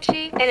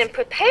apology and am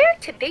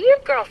prepared to be your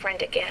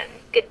girlfriend again.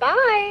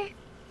 Goodbye.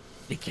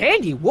 The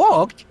candy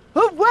walked?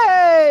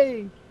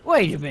 Hooray!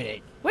 Wait a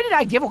minute. When did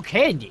I give her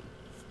candy?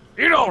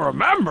 You don't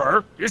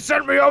remember? You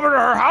sent me over to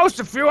her house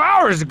a few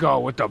hours ago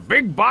with a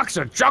big box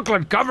of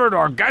chocolate-covered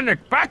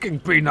organic packing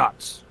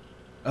peanuts.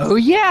 Oh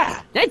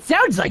yeah, that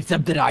sounds like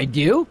something I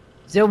do.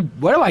 So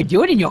what am I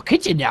doing in your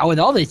kitchen now with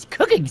all this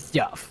cooking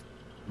stuff?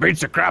 Beats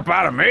the crap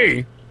out of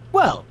me.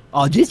 Well,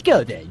 I'll just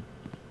go then.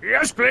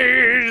 Yes,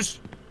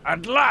 please.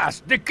 At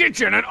last, the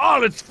kitchen and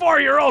all its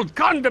 4-year-old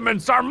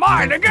condiments are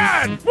mine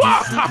again!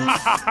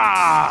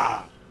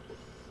 Wah-ha-ha-ha-ha!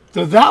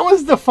 So that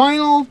was the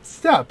final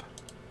step.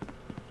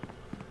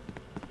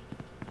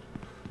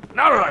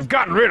 Now that I've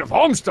gotten rid of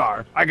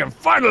Homestar, I can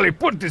finally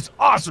put this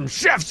awesome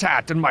chef's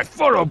hat in my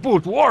photo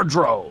booth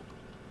wardrobe.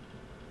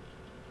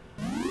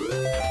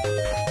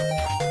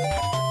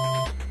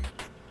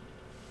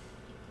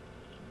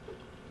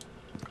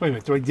 Wait a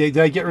minute, did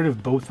I get rid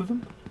of both of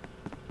them?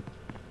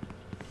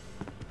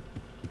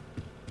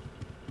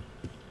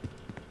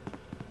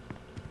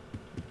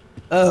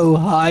 Oh,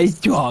 hi,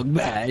 strong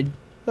man.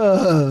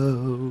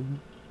 Oh.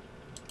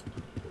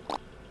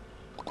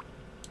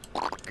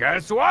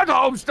 Guess what,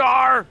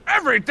 Homestar?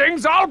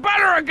 Everything's all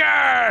better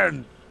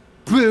again!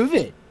 Prove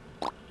it.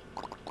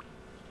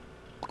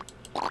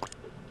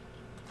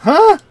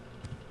 Huh?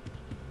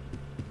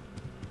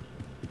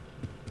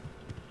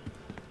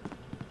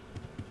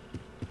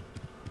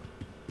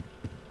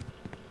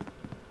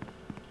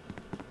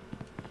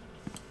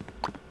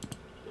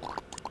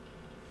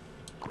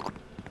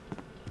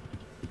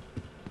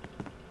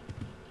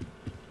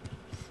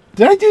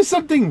 Did I do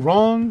something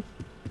wrong?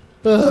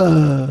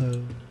 Are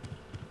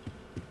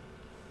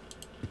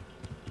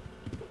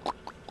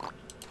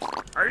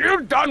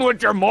you done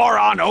with your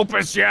moron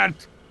opus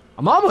yet?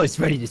 I'm almost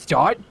ready to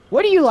start.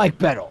 What do you like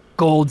better?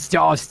 Gold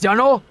Star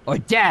Stunner or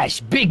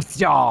Dash Big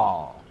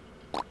Star?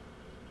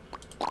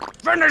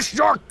 Finish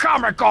your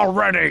comic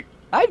already!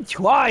 I'm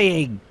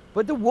trying,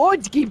 but the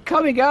words keep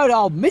coming out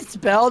all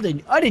misspelled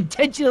and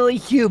unintentionally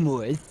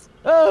humorous.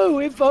 Oh,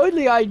 if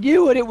only I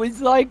knew what it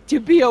was like to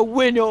be a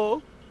winner.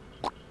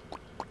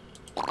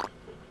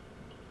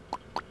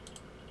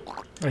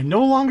 I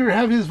no longer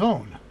have his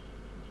phone.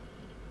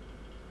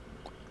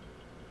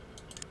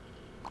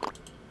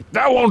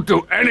 That won't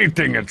do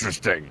anything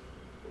interesting.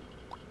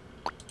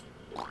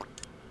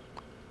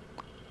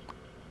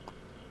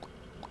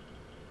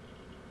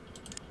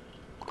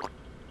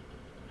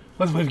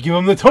 Let's give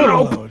him the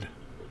total Nope. load.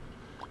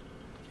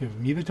 Give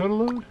me the total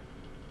load?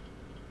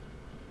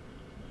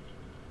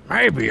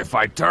 Maybe if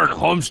I turn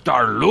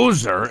Homestar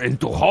Loser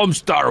into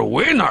Homestar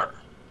Winner.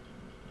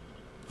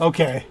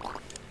 Okay.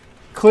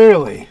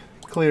 Clearly.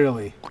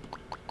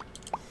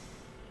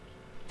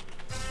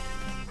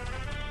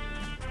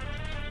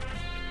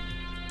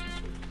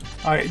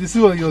 Alright, this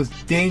is one of those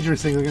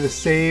dangerous things I'm going to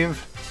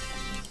save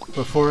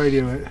before I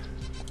do it.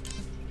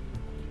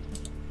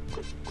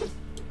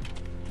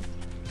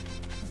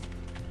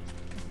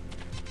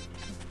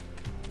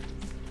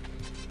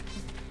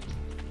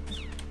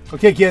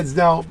 Okay, kids,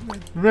 now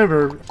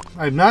remember,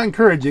 I'm not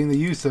encouraging the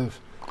use of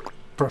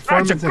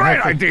performance That's a great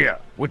enhancing. idea!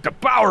 With the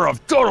power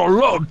of total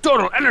load,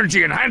 total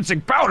energy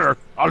enhancing powder,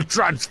 I'll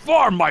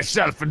transform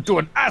myself into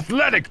an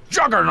athletic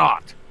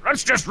juggernaut!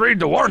 Let's just read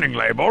the warning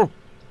label.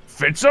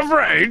 Fits of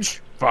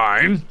rage,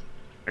 fine.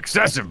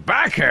 Excessive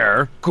back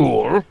hair,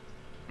 cool.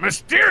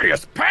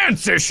 Mysterious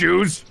pants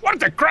issues, what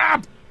the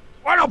crap?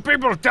 Why don't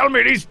people tell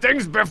me these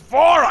things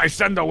before I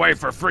send away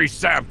for free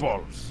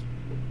samples?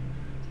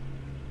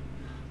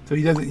 So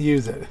he doesn't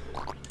use it.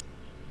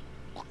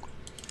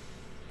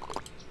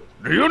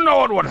 Do you know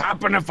what would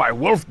happen if I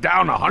wolfed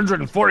down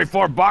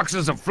 144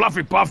 boxes of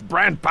Fluffy Puff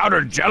brand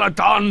powdered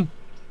gelatin?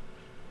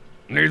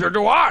 Neither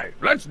do I.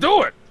 Let's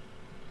do it.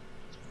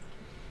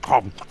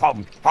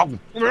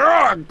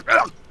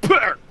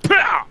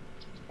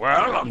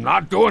 Well, I'm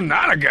not doing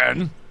that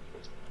again.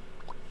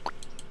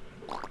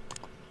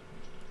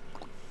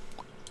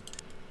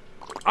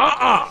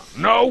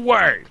 No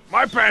way.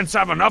 My pants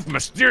have enough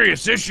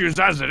mysterious issues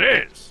as it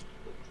is.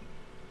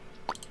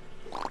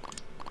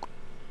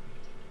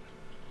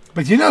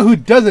 But you know who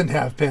doesn't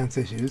have pants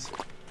issues?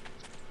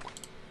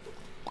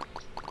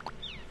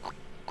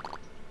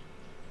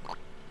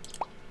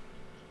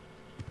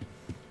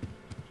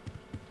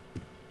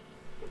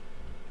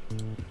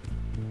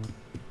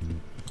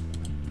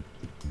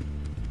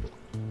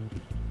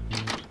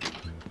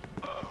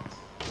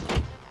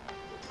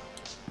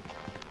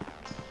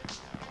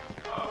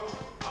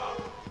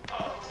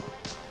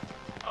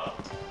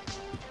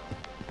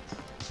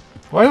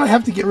 Why do I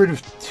have to get rid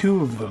of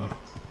 2 of them?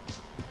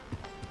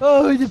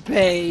 Oh, the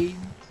pain.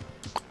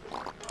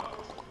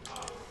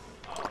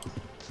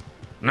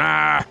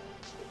 Nah.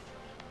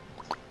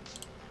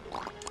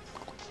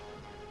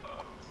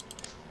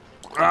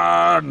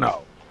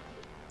 No.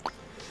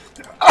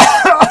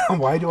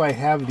 Why do I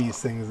have these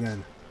things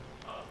then?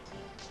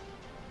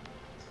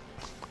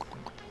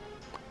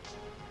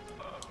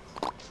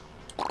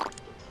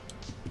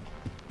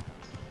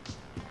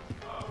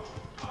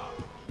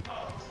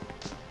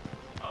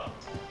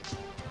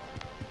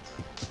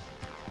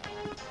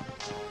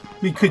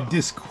 We could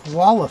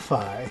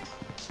disqualify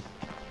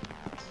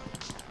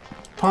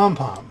Pom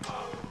Pom.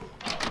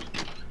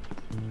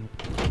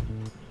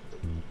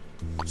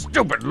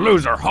 Stupid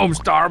loser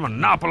Homestar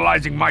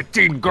monopolizing my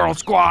teen girl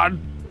squad.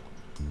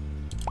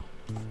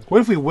 What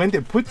if we went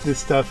and put this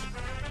stuff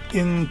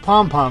in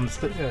Pom Pom's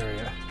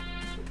area?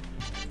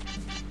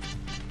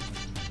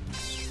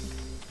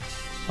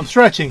 I'm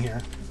stretching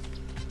here.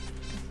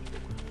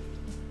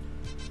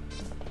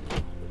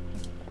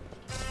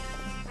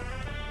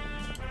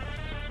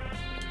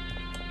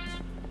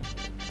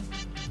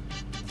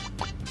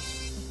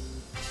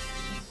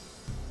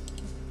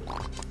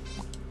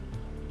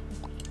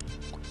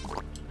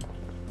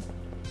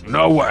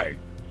 No way.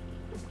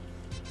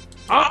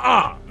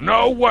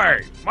 No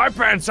way. My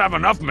pants have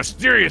enough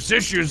mysterious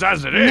issues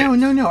as it is. No,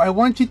 no, no. I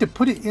want you to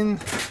put it in.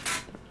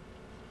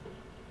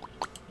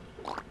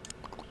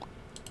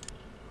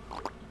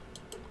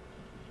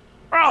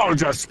 I'll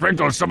just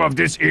sprinkle some of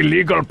this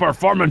illegal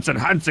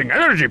performance-enhancing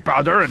energy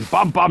powder in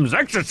Pom Pom's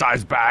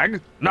exercise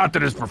bag. Not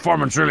that his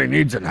performance really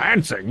needs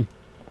enhancing.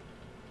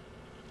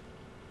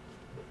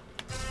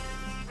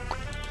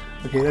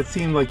 Okay, that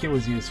seemed like it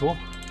was useful.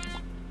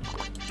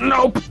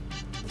 Nope.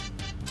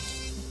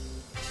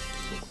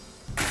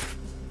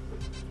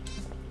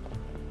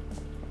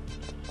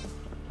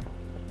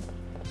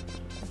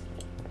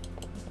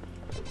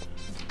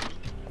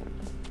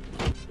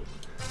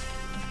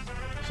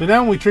 So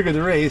now when we trigger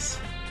the race,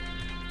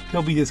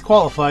 he'll be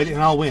disqualified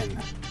and I'll win.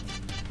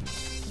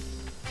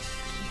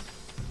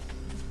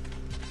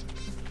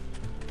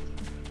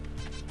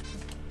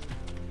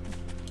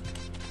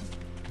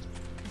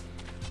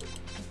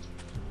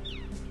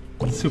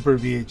 Super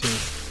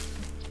VHS.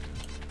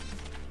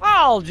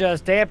 I'll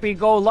just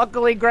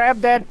happy-go-luckily grab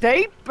that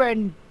tape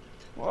and...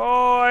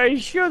 Oh, I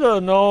should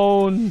have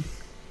known.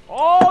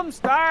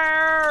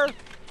 Homestar!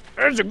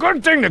 It's a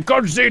good thing that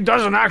Coach Z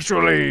doesn't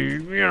actually,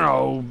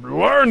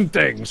 learn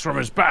things from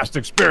his past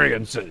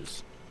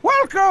experiences.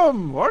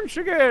 Welcome, once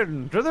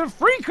again, to the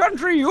Free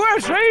Country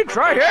USA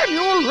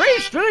Triannual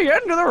Race to the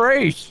end of the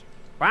race.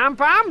 Pom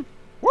Pom?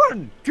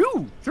 1,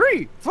 2,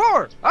 3,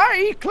 4.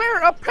 I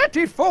clear a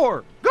petit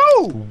four.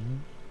 Go!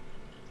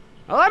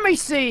 Let me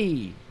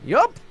see.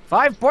 Yup,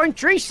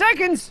 5.3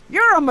 seconds.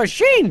 You're a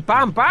machine,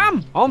 Pom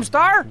Pom.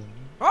 Homestar?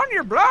 On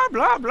your blah,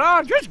 blah,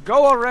 blah. Just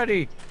go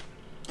already.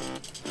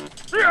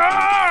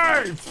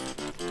 Yes!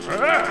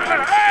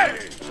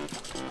 Hey!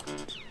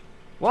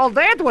 Well,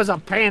 that was a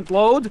pant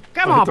load.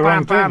 Come I hit on, the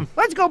wrong Pom Pom. thing.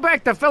 Let's go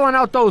back to filling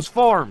out those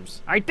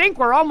forms. I think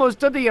we're almost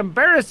to the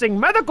embarrassing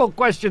medical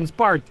questions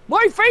part.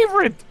 My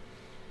favorite.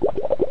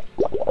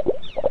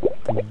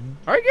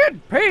 I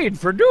get paid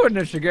for doing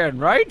this again,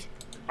 right?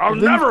 I'll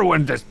never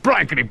win this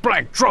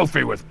blankety-blank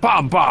trophy with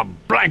Pom Pom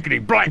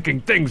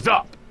blankety-blanking things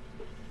up.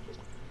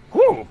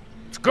 Whew,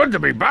 it's good to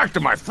be back to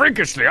my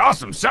freakishly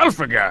awesome self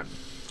again.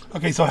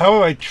 Okay, so how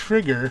do I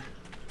trigger?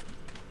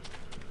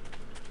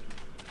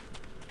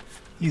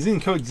 He's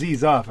in Coach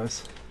Z's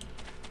office.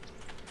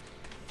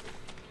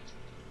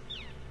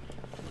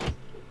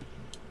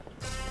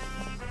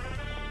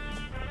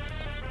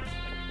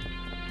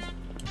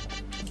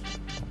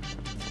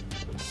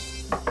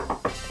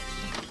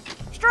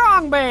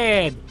 Strong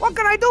man. What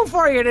can I do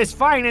for you this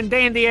fine and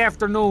dandy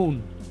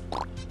afternoon?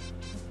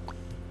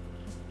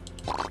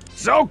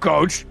 So,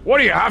 Coach, what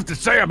do you have to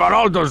say about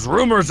all those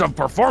rumors of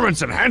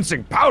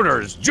performance-enhancing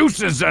powders,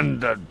 juices,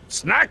 and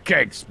snack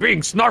cakes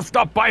being snarfed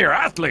up by your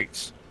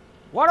athletes?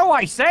 What do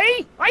I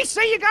say? I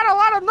say you got a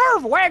lot of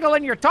nerve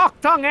waggling your talk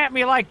tongue at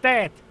me like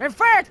that. In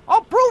fact,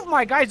 I'll prove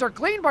my guys are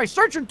clean by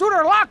searching through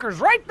their lockers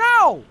right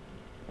now.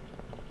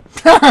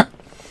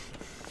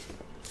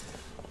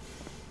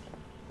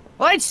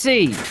 Let's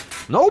see.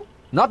 Nope,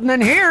 nothing in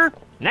here.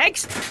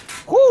 Next.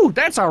 Whew,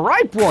 that's a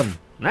ripe one.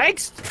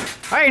 Next.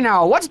 Hey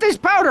now, what's this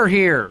powder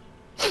here?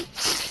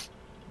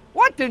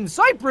 What in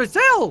Cypress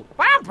Hill?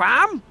 Pom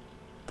Pom?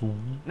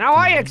 Now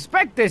I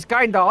expect this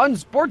kind of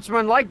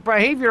unsportsmanlike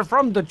behavior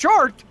from the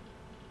chart.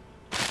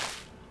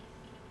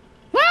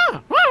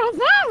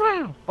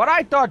 But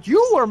I thought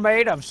you were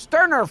made of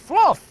sterner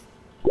fluff.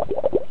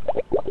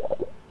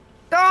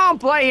 Don't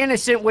play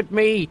innocent with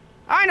me.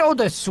 I know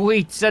the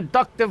sweet,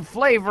 seductive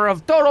flavor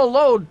of total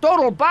load,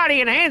 total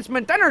body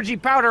enhancement energy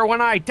powder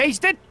when I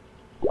taste it.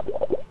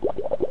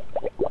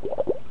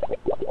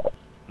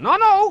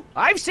 No,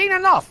 I've seen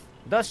enough.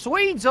 The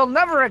Swedes will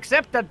never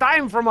accept a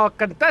dime from a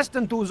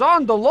contestant who's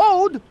on the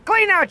load.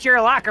 Clean out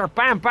your locker,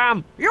 Pom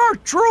Pom. You're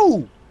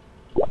true.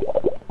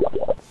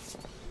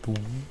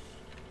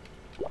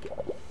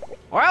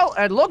 Well,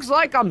 it looks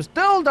like I'm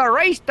still the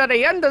race to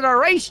the end of the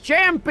race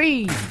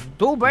champion.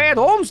 Too bad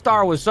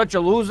Homestar was such a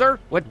loser.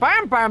 With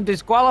Pom Pom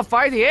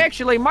disqualified, he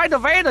actually might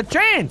have had a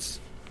chance.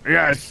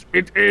 Yes,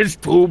 it is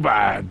too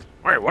bad.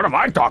 Wait, what am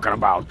I talking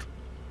about?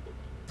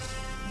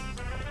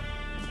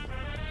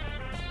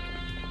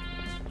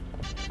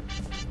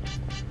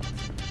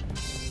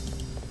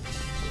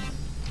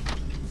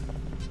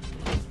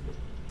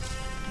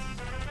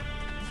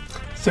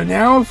 So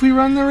now if we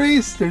run the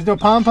race, there's no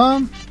Pom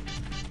Pom?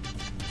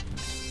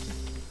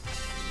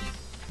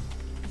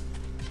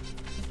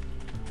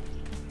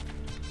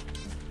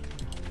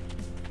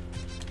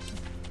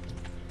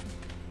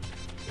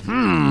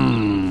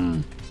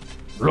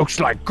 Looks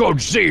like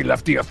Coach Z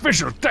left the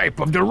official tape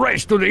of the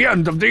race to the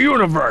end of the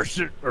universe,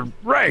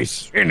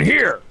 race, in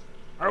here.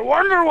 I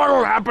wonder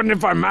what'll happen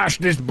if I mash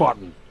this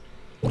button.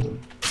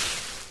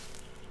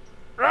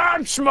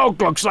 That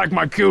smoke looks like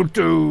my cue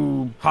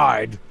to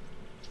hide.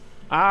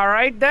 All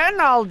right, then.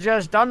 I'll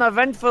just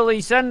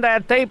uneventfully send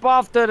that tape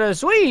off to the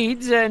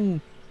Swedes and...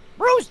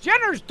 Bruce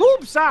Jenner's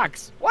tube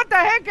socks! What the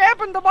heck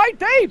happened to my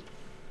tape?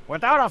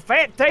 Without a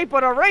fat tape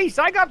of the race,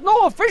 I got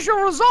no official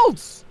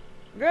results.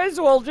 Guess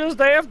we'll just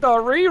have to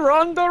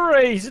rerun the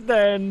race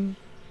then.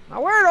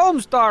 Now, where'd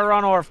Homestar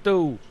run off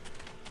to?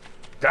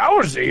 That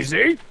was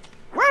easy.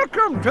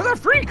 Welcome to the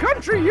Free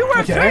Country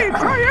USA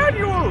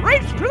Triannual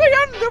Race to the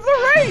end of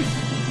the race!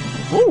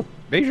 Ooh,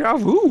 deja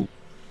vu.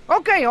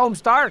 Okay,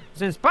 Homestar,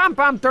 since Pom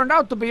Pom turned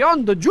out to be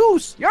on the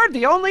juice, you're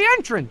the only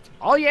entrant.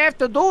 All you have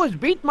to do is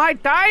beat my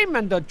time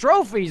and the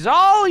trophy's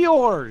all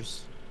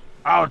yours.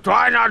 I'll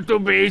try not to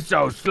be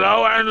so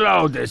slow and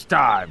low this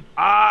time.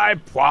 I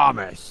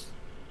promise.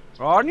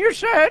 On your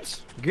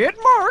sets, get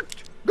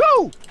marked,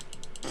 go!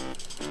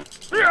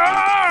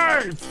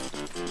 Yay!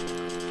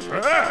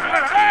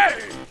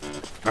 Hey!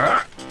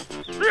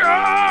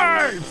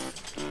 Yay!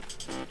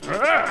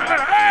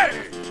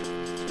 Hey!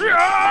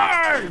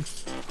 Yay!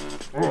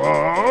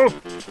 Whoa!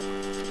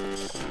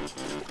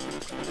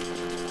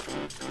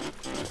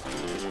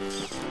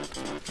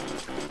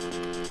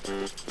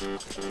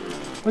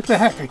 What the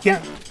heck? I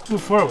can't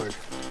move forward.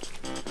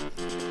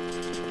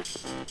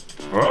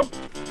 Up.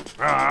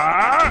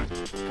 Ah!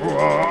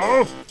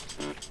 Whoa!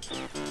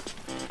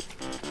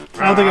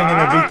 I don't think I'm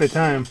gonna beat the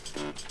time.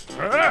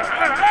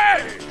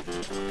 Hey!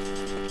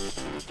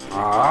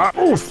 Ah!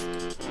 Oof!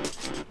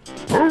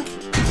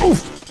 Oof!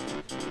 Oof!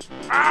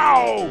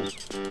 Ow!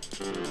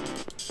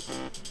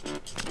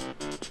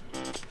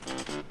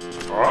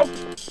 Up!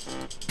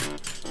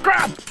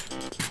 Crap!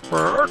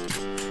 Bird!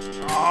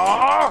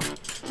 Ah!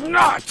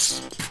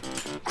 Nuts!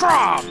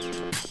 Crop!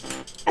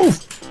 Oof!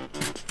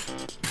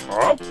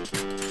 Up!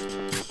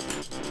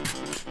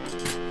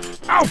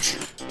 Ouch!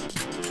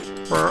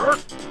 Bird!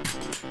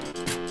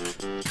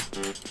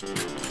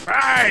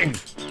 Bang!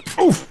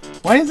 Oof!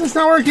 Why is this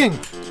not working?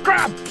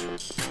 Crap!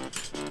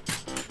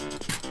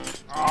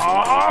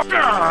 Oh,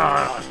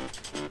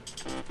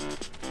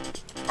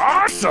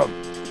 awesome!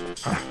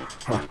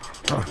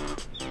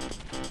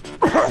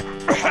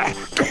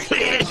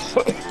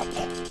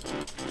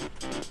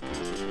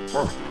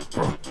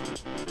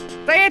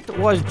 That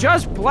was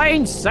just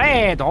plain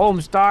sad,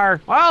 Homestar.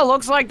 Well,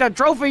 looks like the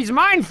trophy's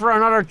mine for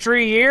another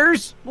 3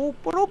 years. Can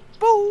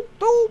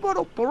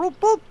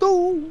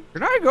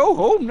I go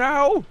home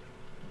now?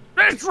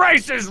 This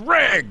race is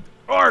rigged!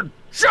 Or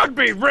should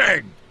be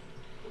rigged!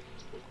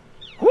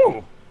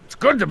 Whew! It's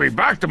good to be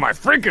back to my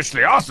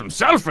freakishly awesome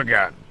self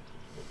again.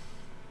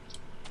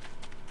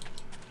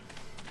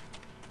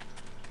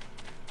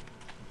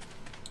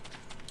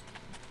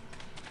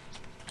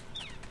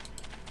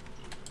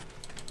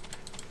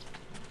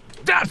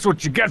 That's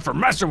what you get for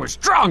messing with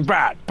Strong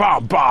Bat,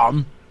 Bomb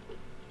Bomb!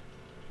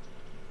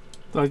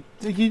 Like,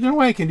 you know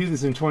why I can do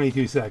this in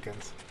 22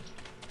 seconds?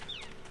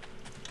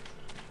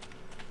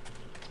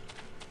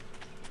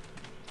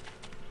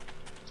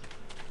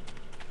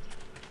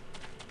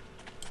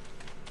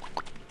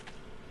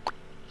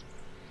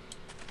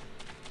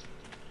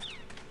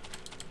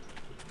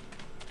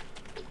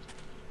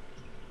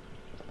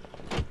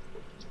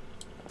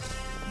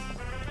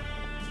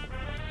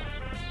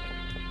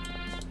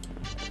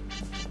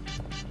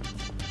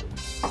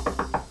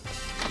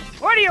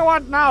 What do you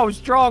want now,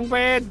 Strong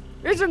Man?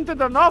 Isn't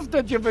it enough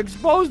that you've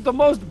exposed the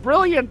most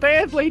brilliant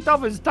athlete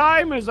of his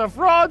time as a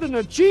fraud and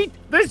a cheat,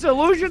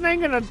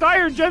 disillusioning an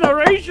entire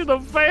generation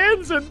of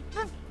fans and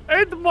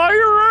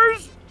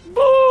admirers?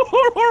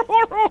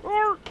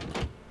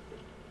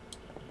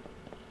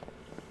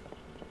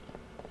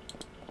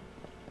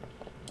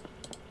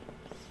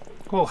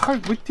 Well,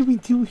 what do we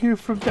do here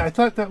from that? I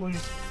thought that was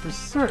for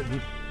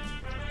certain.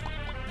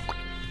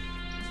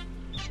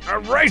 A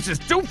race is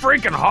too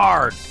freaking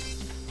hard!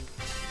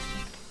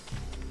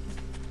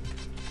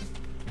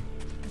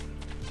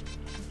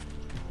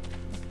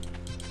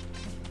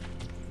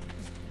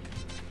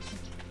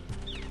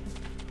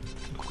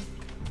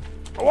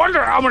 I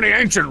wonder how many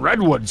ancient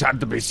redwoods had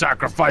to be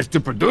sacrificed to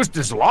produce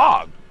this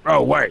log.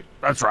 Oh, wait,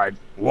 that's right,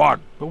 one.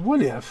 But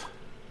what if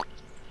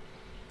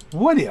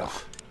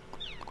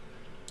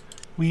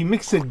we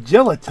mix a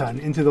gelatin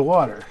into the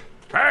water?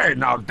 Hey,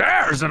 now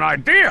there's an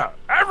idea.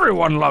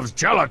 Everyone loves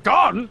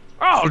gelatin.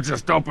 I'll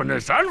just open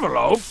this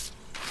envelope.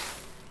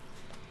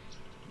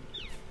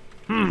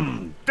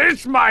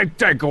 This might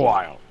take a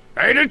while.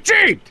 Hey, to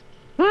cheat!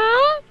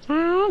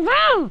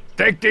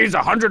 Take these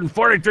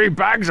 143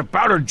 bags of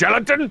powdered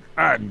gelatin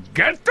and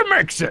get to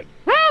mixing.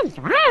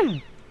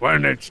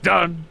 When it's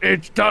done,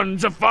 it's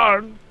tons of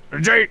fun.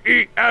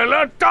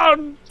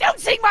 Gelatin. Don't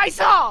sing my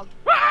song!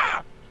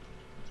 Ah!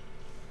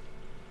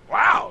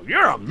 Wow,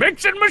 you're a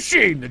mixing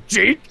machine, the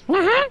cheat.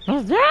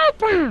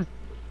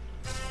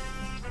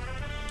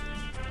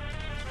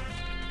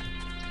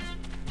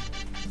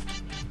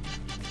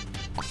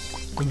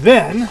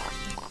 Then,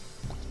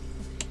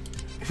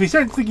 if we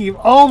start thinking of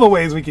all the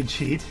ways we could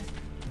cheat...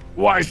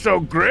 Why so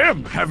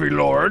grim, heavy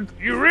lord?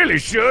 You really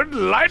should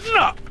lighten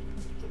up.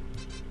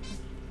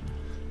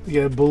 We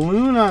get a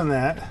balloon on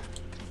that.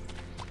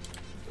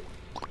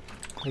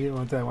 I didn't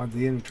want that. I wanted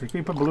the inventory. Can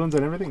we put balloons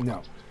on everything?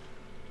 No.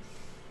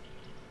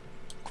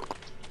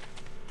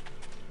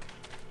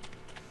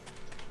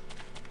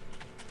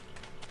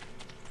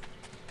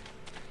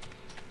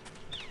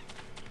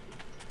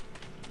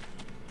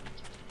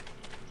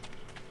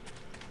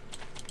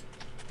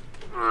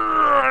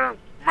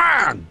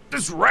 Man,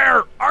 this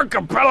rare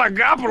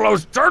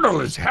Archipelagopolis turtle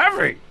is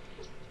heavy.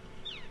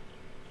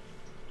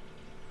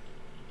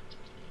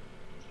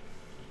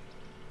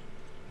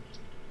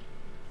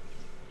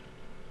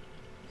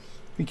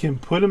 We can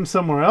put him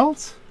somewhere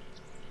else?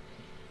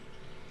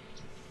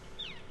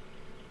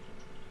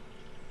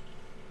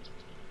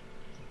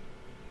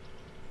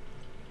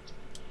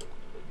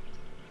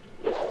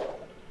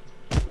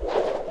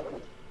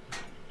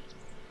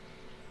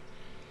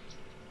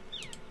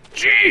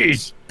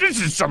 Jeez,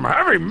 this is some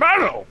heavy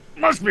metal.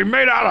 Must be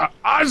made out of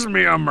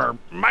osmium or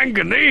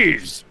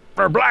manganese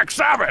for Black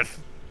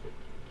Sabbath.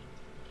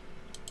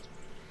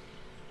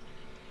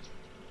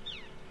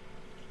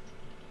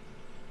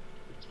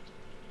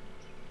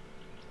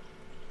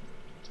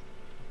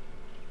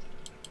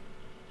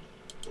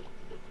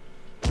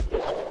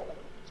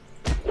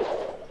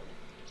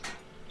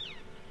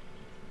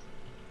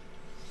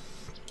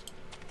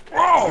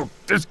 Whoa,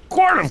 this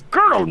quart of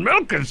curdled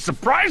milk is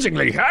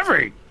surprisingly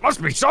heavy.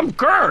 Must be some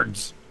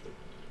curds.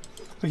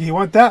 Okay, you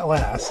want that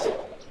last.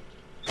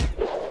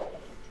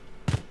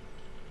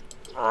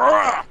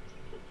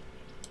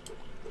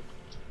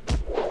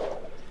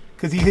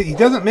 Because he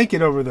doesn't make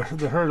it over the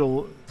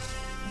hurdle.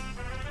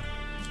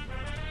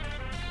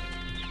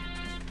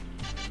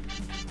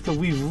 So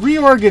we've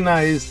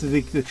reorganized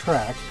the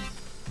track.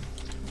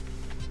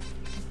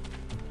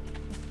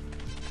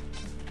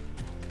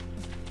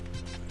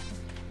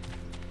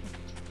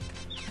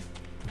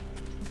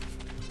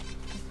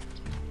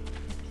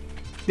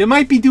 It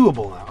might be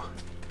doable now.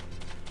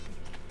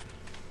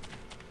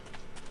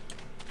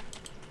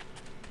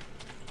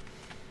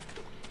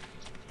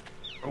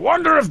 I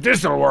wonder if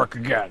this'll work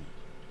again.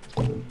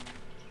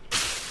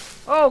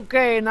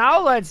 Okay,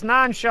 now let's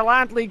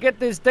nonchalantly get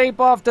this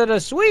tape off to the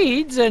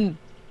Swedes and...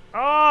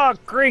 Oh,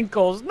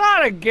 crinkles,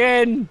 not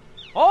again!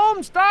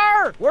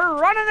 Homestar, we're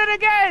running it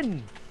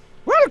again!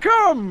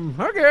 Welcome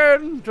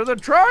again to the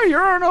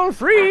tri-urinal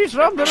free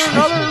something or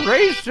another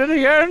race to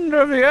the end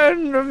of the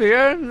end of the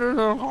end of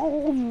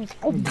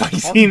the...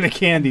 I've seen the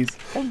candies.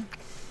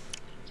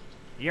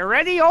 You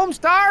ready,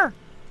 Homestar?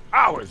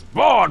 I was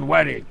born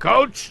ready,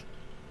 coach.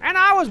 And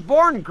I was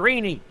born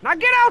greenie. Now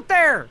get out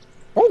there!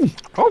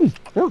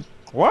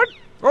 What?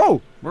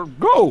 Oh,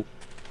 go!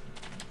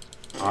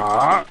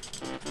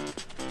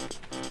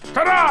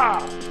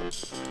 Ta-da!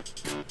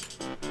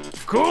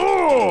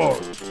 Cool!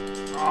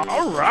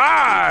 All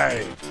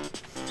right!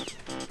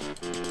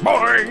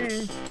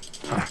 Boing!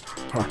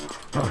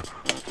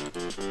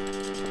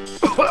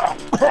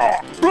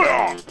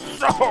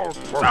 So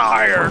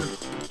tired!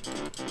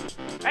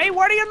 Hey,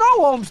 what do you know,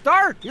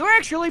 Homestar? You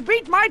actually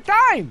beat my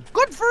time!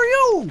 Good for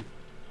you!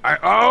 I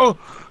owe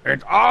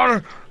it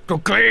all to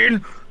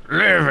clean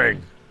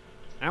living.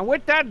 And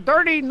with that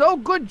dirty,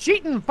 no-good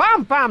cheating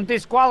pom-pom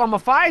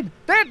disqualified,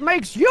 that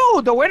makes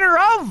you the winner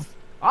of...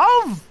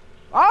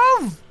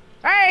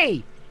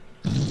 Hey!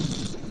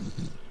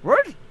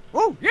 What?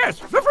 Oh, yes,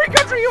 the Free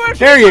Country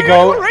USA There you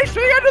go. Race to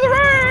the end of the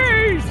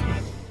race!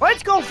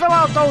 Let's go fill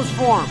out those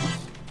forms.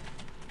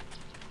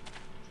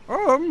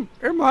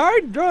 Am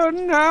I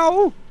done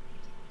now?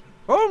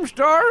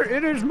 Homestar,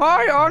 it is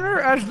my honor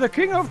as the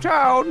King of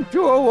Town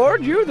to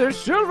award you the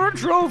Silver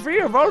Trophy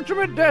of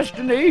Ultimate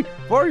Destiny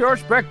for your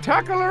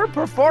spectacular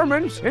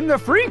performance in the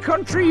Free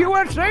Country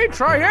USA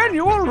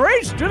Triannual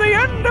Race to the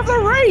end of the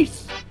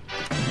race.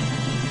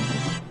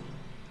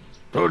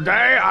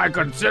 Today I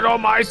consider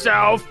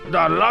myself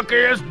the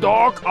luckiest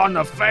dog on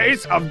the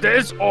face of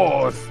this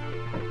earth.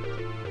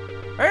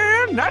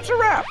 And that's a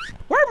wrap.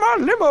 Where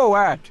my limo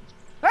at?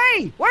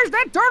 Hey, where's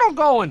that turtle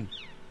going?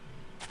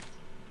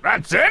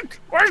 That's it?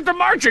 Where's the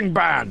marching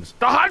bands?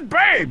 The hot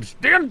babes?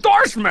 The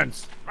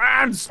endorsements?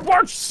 Man,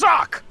 sports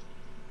suck!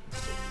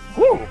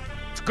 Whew,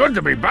 it's good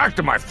to be back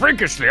to my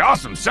freakishly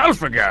awesome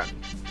self again.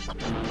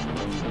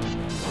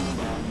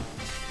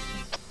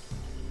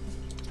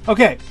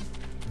 Okay.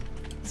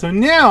 So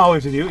now all we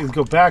have to do is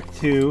go back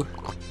to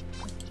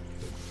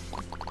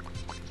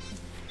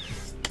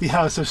the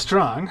House of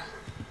Strong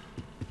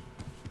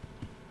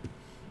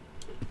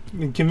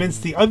and convince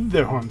the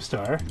other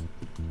Homestar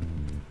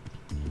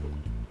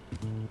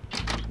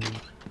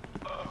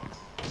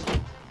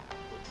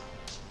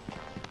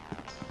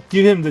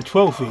give him the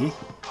trophy.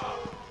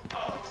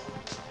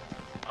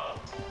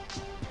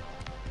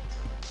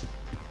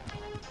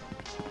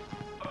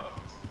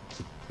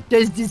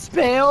 Does the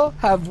spell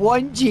have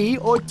 1 G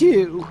or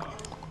 2?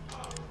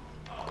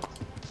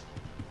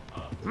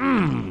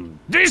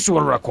 This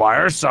will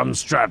require some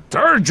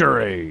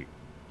strategery.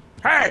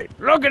 Hey,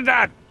 look at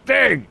that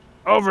thing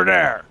over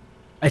there.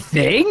 A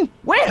thing?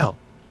 Well,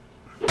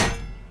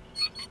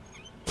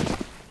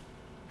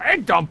 Hey,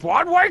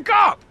 Dumpwad, wake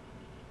up!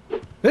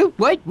 who,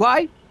 what,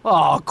 why?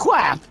 Oh,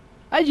 crap.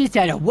 I just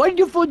had a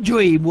wonderful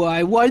dream where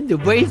I won the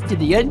race to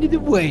the end of the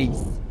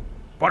race.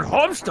 But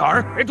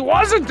Homestar, it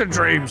wasn't a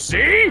dream,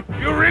 see?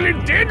 You really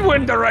did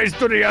win the race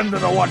to the end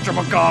of the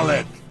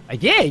whatchamacallit. I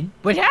did?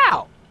 But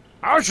how?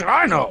 How should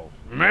I know?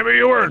 Maybe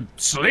you were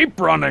sleep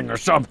running or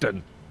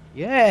something.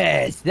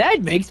 Yes,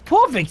 that makes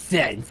perfect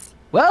sense.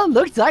 Well,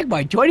 looks like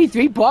my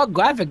 23-part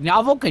graphic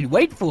novel can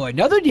wait for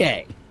another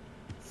day.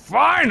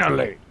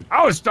 Finally!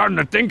 I was starting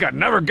to think I'd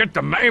never get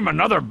to maim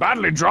another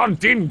badly drawn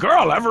teen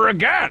girl ever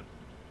again.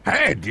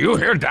 Hey, do you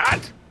hear that?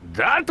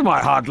 That, my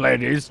hot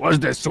ladies, was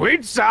the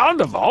sweet sound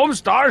of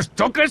Homestar's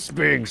tuchus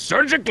being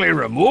surgically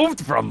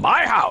removed from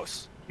my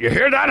house. You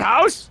hear that,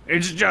 house?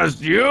 It's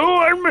just you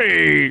and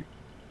me.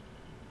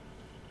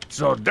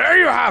 So there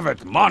you have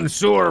it,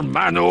 Monsieur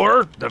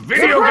Manure, the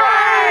video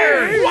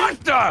game. What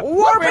the?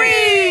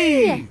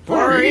 Whoopee!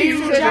 For he's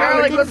a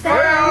jolly good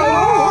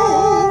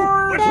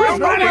fellow. We'll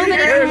not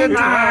here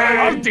tonight.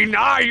 I'll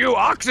deny you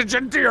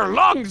oxygen to your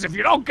lungs if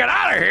you don't get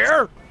out of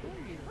here.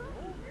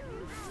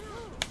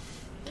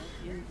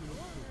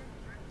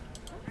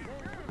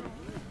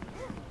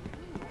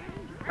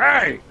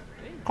 Hey!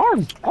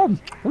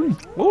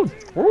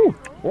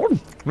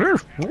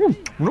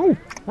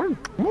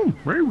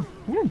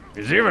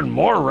 He's even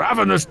more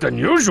ravenous than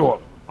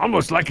usual.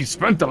 Almost like he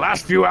spent the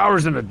last few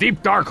hours in a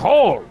deep dark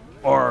hole.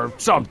 Or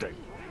something.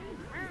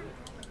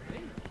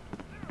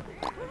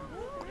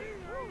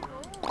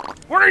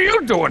 What are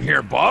you doing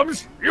here,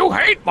 Bubs? You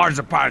hate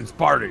marzipan's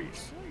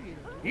parties.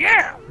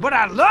 Yeah, but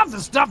I love the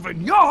stuff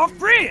in your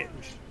fridge.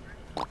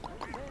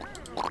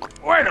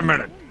 Wait a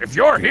minute. If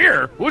you're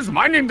here, who's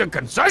minding the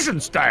concession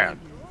stand?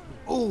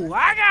 Ooh,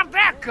 I got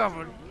that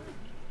covered.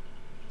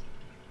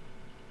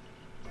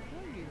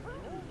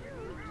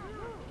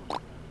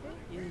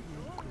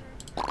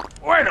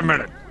 Wait a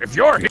minute. If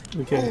you're here...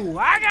 Okay. Ooh,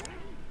 I got...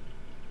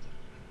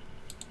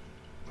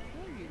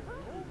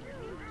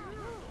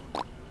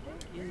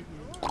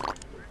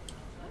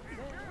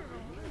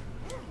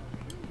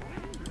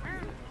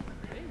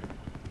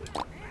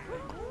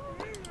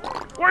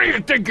 What do you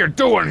think you're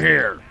doing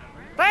here?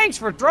 Thanks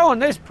for throwing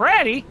this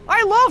Pratty.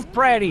 I love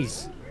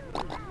Pratties.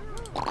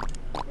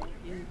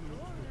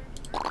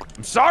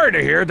 I'm sorry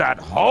to hear that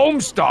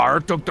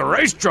Homestar took the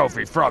race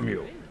trophy from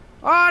you.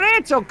 Oh,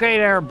 that's okay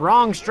there,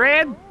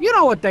 Brongstrad. You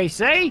know what they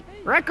say.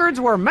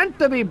 Records were meant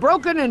to be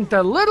broken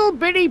into little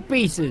bitty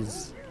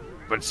pieces.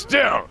 But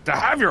still, to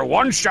have your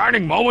one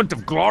shining moment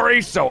of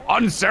glory so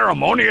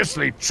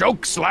unceremoniously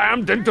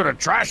choke-slammed into the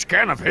trash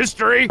can of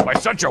history by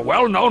such a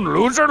well-known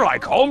loser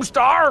like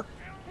Homestar?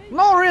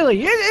 No,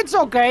 really, it's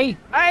okay.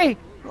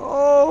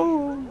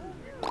 Oh...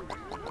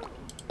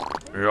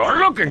 You're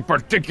looking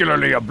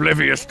particularly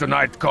oblivious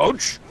tonight,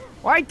 Coach.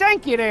 Why,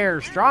 thank you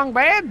there, Strong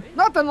Bad.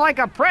 Nothing like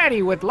a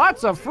Pratty with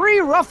lots of free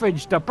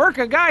roughage to perk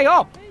a guy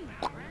up.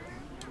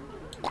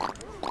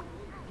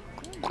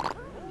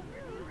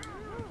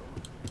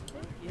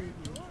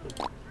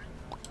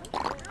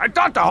 I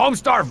thought the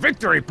Homestar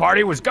victory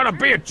party was gonna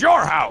be at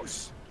your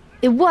house.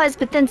 It was,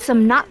 but then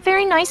some not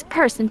very nice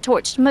person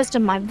torched most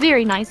of my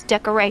very nice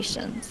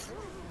decorations.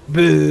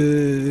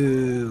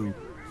 Boo!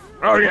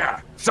 Oh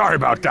yeah, sorry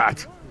about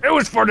that. It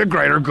was for the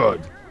greater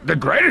good. The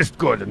greatest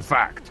good, in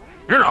fact.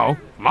 You know,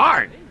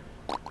 mine.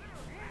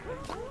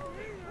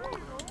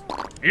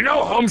 You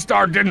know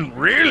Homestar didn't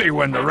really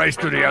win the race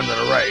to the end of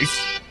the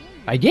race.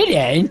 I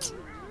didn't.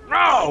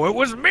 No, it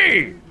was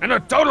me, in a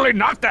totally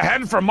knocked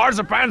ahead from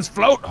Marzipan's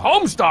float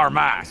Homestar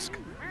mask.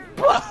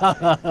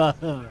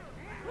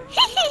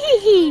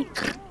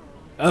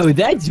 Oh,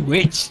 that's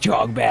rich,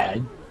 Strong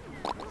Bad.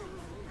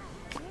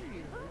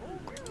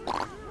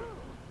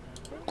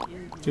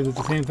 Is it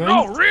the same thing?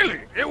 No, really,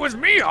 it was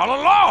me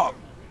all along.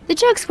 The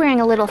joke's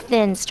wearing a little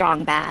thin,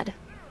 Strong Bad.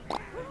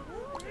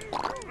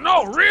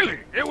 No, really,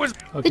 it was...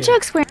 Okay. The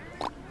joke's wearing...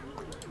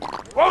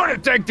 What would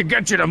it take to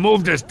get you to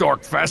move this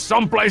dork fest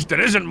someplace that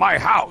isn't my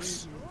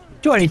house?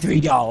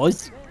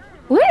 $23.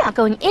 We're not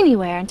going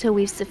anywhere until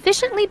we've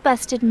sufficiently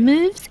busted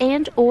moves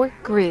and or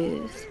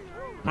grooves.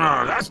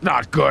 Oh, that's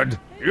not good.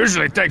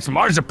 Usually takes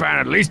Marzipan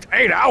at least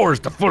 8 hours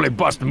to fully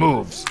bust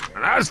moves.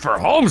 And as for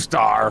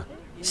Homestar...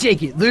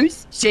 Shake it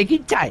loose, shake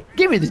it tight.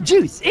 Give me the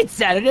juice. It's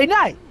Saturday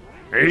night.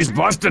 He's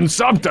busting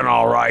something,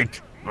 all right.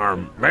 Or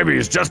maybe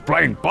he's just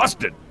plain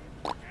busted.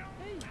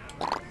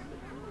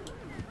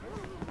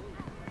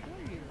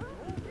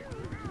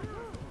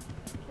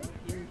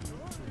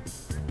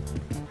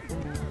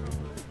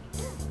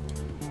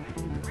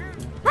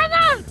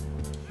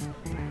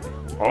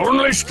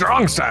 Only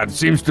Strong Sad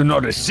seems to know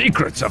the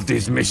secrets of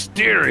these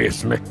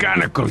mysterious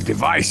mechanical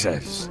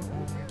devices.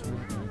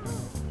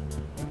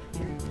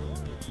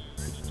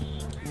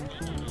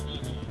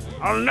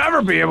 I'll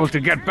never be able to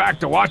get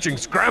back to watching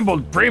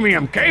scrambled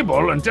premium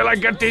cable until I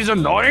get these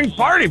annoying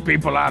party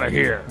people out of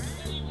here.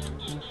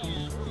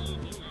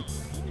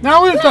 Now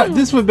I would have thought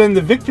this would have been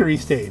the victory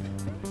state.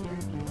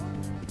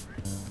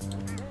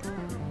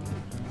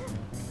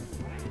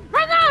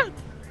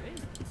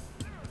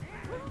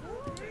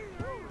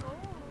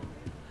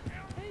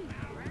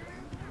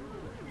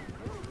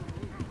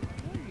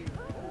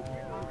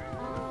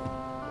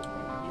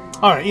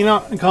 Alright, you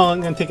know,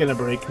 I'm taking a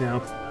break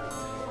now.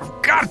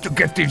 I've got to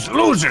get these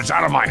losers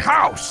out of my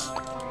house.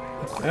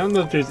 I don't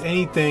know if there's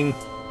anything...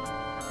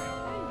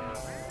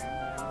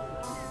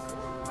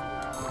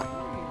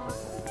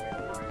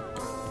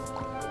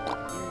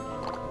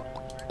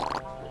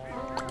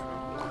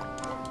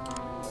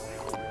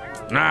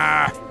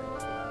 Nah.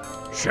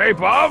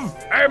 Shape of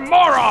a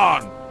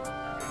moron.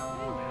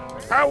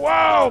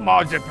 Hello,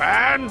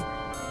 Marzipan.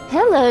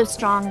 Hello,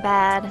 Strong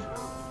Bad.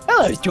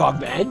 Hello, Strong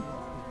Man.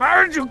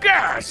 How did you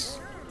guess?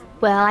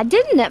 Well, I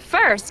didn't at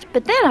first,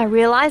 but then I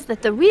realized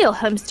that the real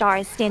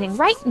Homestar is standing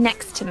right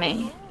next to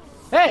me.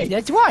 Hey,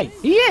 that's right.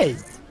 He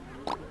is.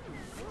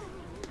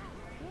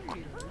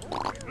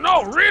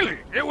 No, really.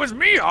 It was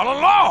me all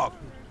along.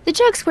 The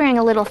joke's wearing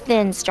a little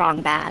thin,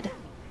 Strong Bad.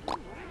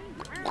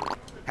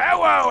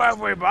 Hello,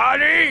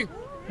 everybody.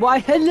 Why,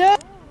 hello.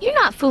 You're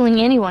not fooling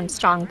anyone,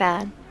 Strong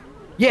Bad.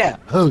 Yeah,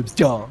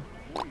 Homestar.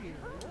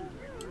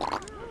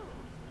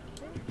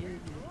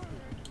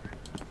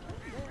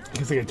 I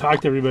guess I can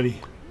talk to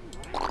everybody.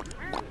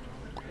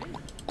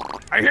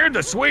 I hear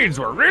the Swedes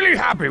were really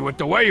happy with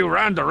the way you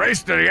ran the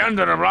race to the end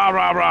of the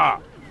rah-rah-rah.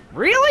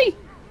 Really?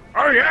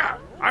 Oh, yeah.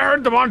 I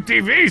heard them on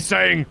TV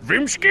saying,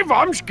 Vimsky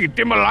Vomsky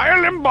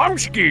Timalaya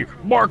Limbomsky,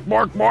 Bork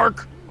Bork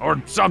Bork,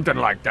 or something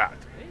like that.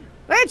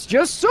 That's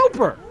just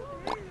super.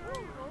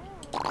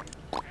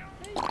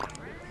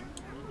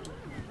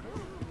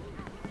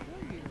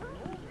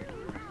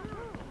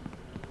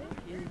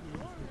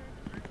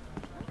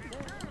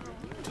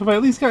 So have I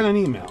at least got an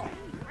email?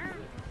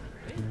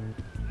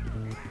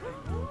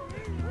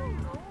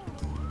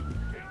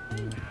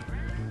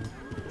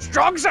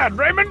 Strong said,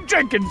 Raymond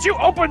Jenkins, you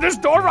open this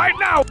door right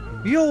now.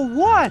 You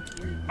what?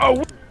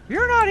 Oh,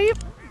 You're not even...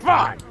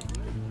 fine.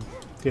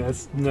 Okay,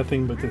 that's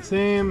nothing but the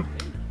same.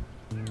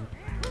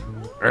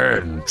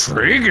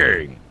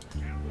 Intriguing.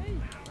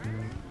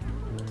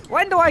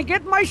 When do I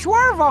get my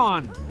swerve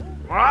on?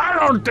 I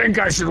don't think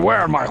I should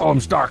wear my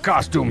Homestar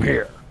costume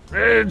here.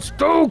 It's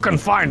too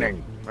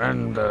confining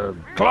and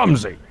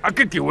clumsy. I'll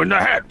kick you in the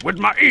head with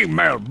my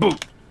email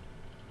boot.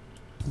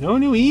 No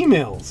new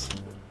emails.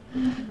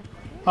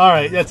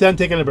 Alright, that's it. I'm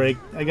taking a break.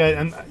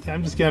 I'm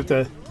just gonna have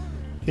to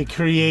get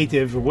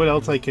creative for what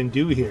else I can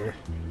do here.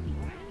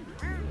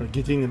 Or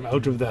getting them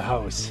out of the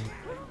house.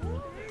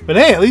 But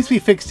hey, at least we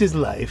fixed his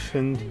life,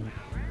 and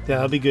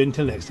that'll be good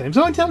until next time.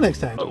 So until next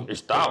time.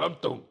 Is down.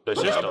 The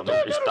system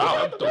is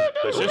down.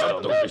 The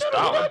system is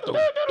down.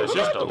 The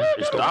system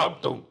is down.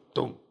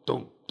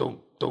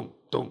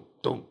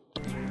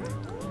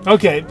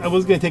 Okay, I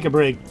was gonna take a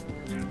break.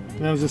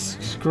 And I was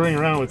just screwing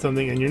around with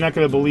something, and you're not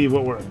gonna believe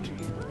what worked.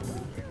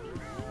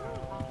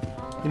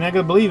 You're not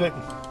gonna believe it.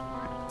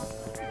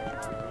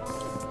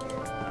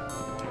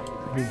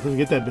 We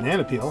get that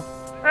banana peel.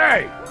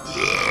 Hey!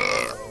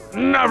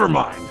 Never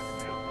mind.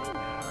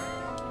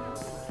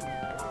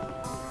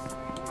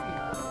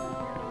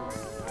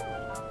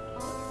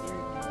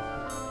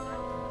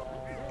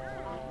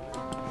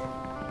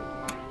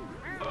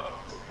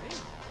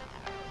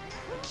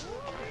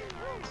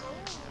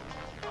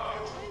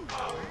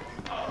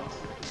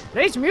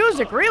 This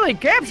music really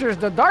captures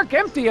the dark,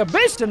 empty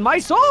abyss in my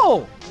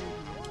soul.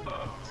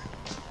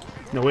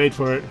 No, wait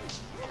for it.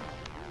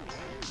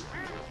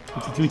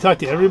 Do we talk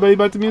to everybody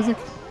about the music?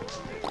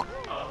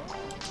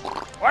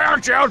 Why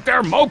aren't you out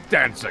there mope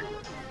dancing?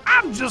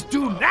 I'm just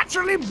too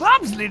naturally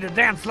bobsly to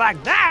dance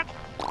like that.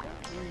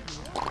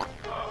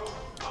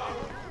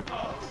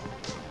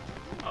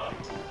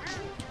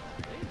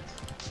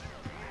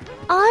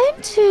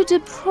 I'm too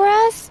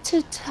depressed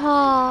to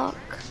talk.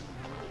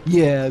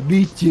 Yeah,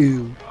 me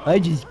too. I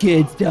just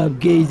can't stop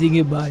gazing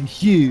at my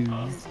shoes.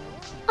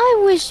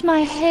 I wish my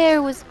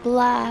hair was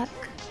black.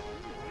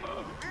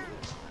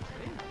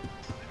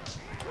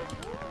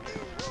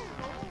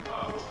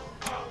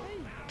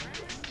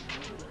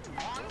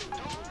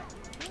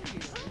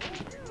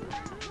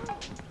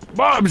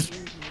 Bubs,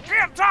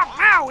 Can't talk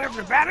now,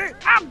 everybody.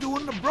 I'm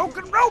doing the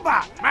broken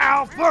robot.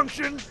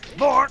 Malfunction.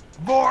 Vort,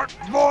 vort,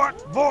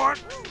 vort,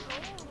 vort.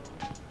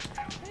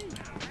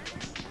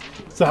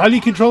 So how do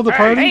you control the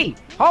party? Hey,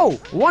 ho,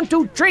 1,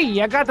 2,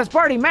 3. I got this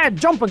party mad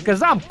jumping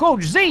cause I'm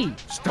Coach Z.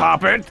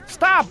 stop it.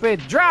 Stop it,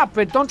 drop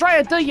it, don't try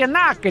it till you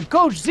knock it.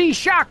 Coach Z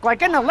shock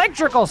like an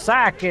electrical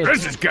socket.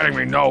 This is getting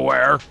me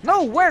nowhere.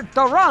 Nowhere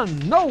to run,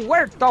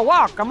 nowhere to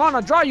walk. I'm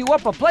gonna draw you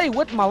up a play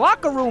with my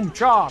locker room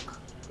chalk.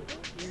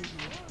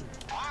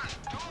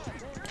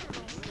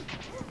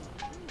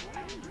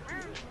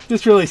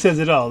 This really says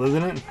it all,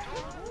 doesn't it?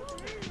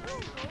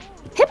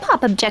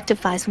 Hip-hop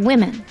objectifies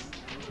women.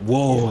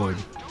 Ward.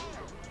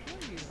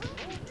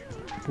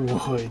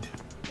 Would.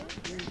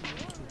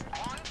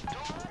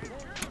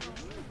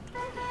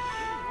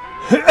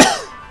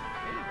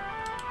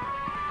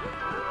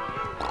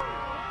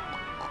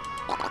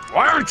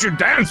 Why aren't you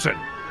dancing?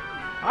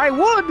 I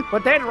would,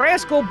 but that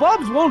rascal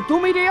Bubs won't do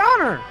me the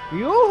honor.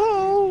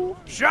 Yoo-hoo!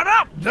 Shut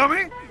up,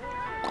 dummy.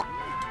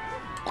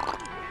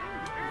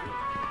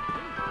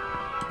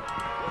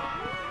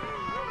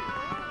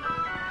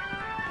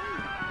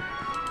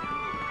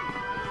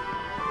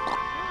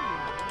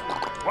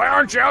 Why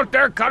aren't you out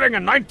there cutting a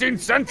 19th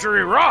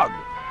century rug?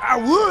 I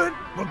would,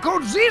 but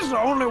Coach Z's the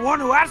only one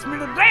who asked me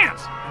to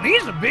dance, and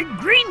he's a big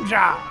green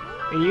job.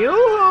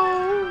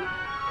 Yoo-hoo!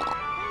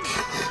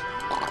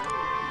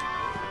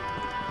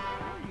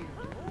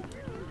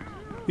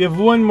 We have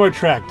one more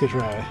track to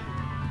try.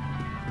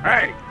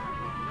 Hey,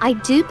 I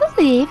do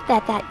believe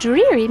that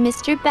dreary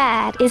Mr.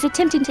 Bad is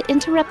attempting to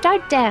interrupt our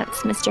dance,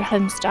 Mr.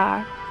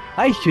 Homestar.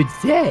 I should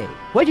say,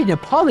 what an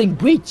appalling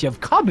breach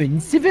of common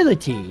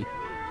civility.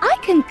 I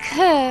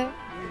concur.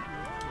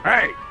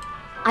 hey,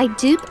 I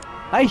do.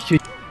 I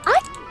should.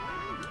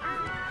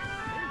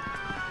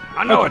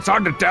 I know it's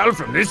hard to tell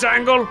from this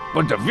angle,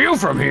 but the view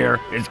from here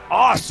is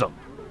awesome.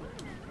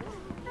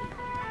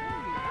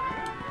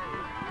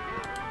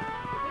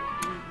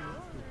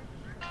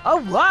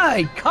 All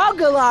right,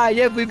 conga line,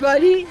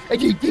 everybody.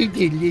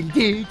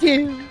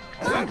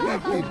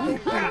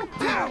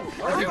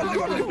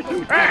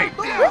 Hey,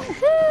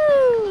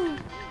 Woohoo!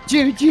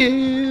 Choo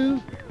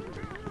choo.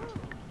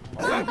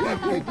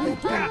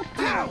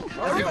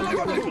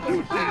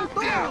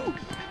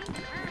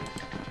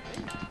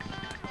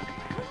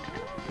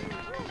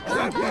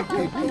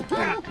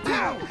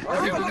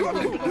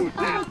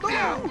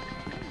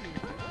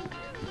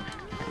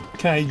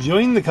 Can I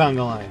join the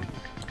conga line?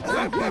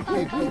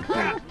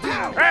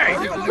 hey,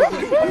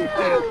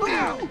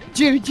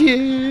 Choo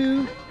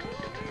choo.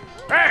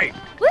 hey,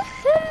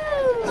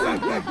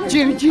 Woohoo!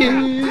 Choo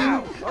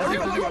choo.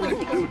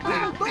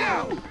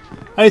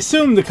 I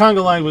assume the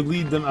conga line would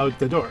lead them out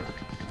the door.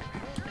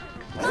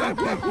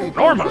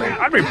 normally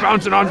I'd be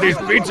bouncing on these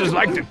pizzas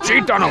like to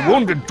cheat on a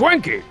wounded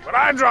Twinkie, but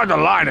I draw the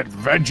line at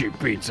veggie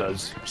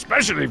pizzas,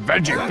 especially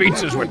veggie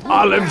pizzas with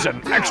olives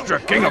and extra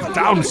King of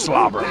Town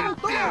slobber.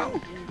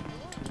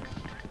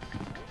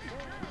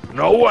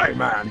 No way,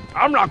 man.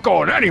 I'm not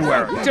going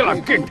anywhere until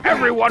I've kicked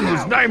everyone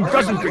whose name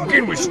doesn't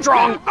begin with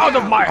strong out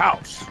of my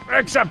house.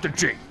 Except the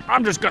Chief.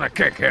 I'm just gonna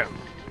kick him.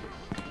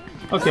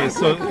 Okay,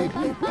 so...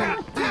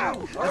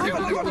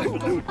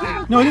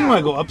 No, I didn't want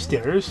to go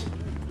upstairs.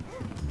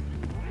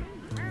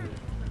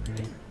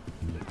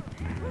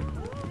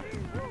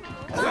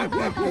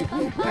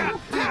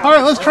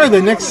 Alright, let's try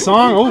the next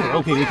song over.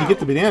 Okay, we can get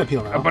the banana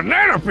peel A now.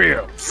 banana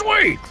peel!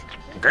 Sweet!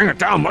 King of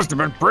Town must have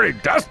been pretty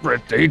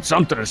desperate to eat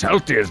something as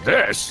healthy as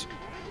this.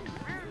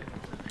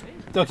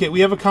 Okay, we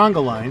have a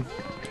conga line.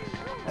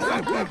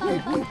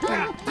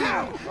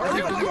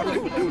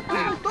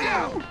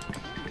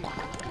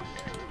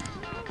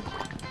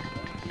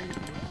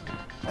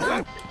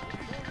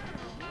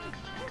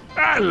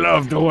 I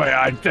love the way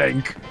I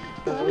think.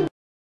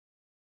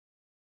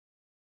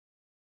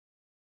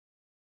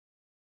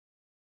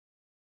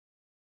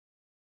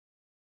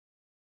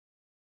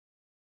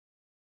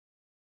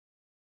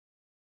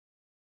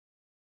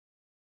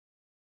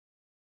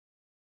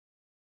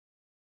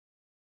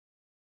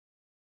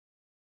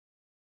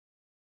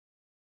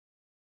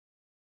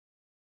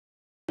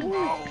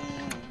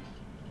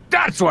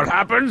 That's what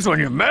happens when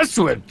you mess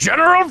with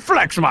General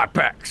Flex My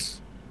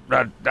Pecs.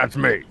 That's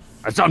me.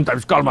 I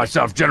sometimes call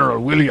myself General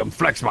William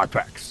Flex My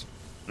Pecs.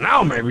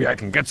 Now maybe I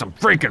can get some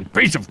freaking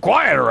peace of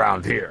quiet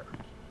around here.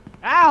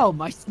 Ow,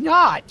 my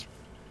snot!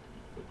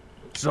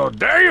 So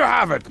there you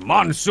have it,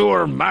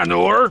 Monsieur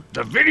Manure,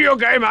 the video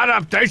game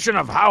adaptation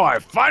of how I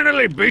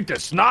finally beat the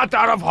snot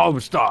out of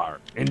Homestar,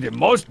 in the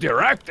most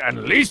direct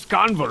and least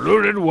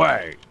convoluted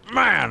way.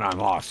 Man, I'm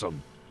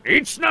awesome.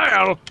 Eat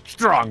snail,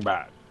 strong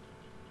bad.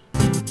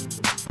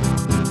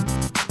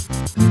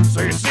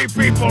 So you see,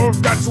 people,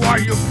 that's why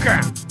you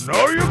can't.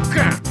 No, you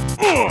can't.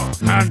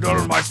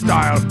 Handle my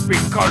style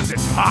because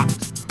it's hot.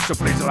 So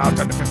please allow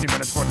 10 to 15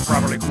 minutes for it to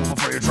properly cool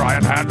before you try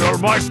and handle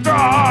my style.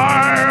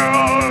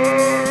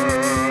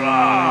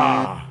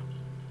 Ah.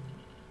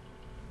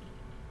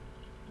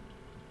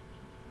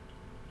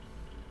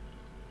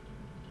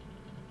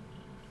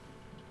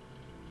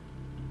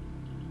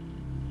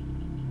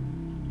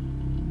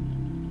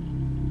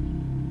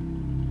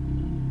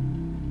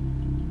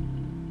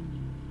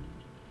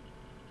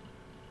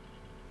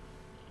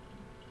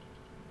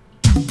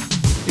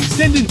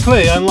 Extended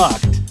play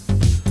unlocked.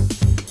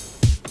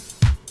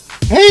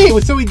 Hey,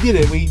 so we did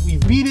it. We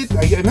beat it.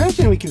 I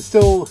imagine we can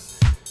still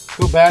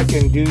go back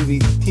and do the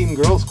Team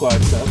Girl Squad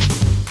stuff.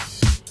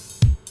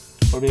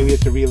 Or maybe we have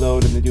to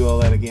reload and then do all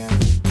that again.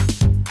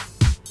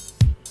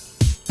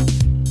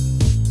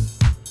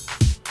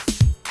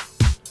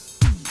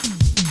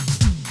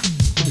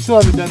 We still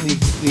haven't done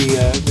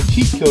the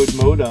cheat code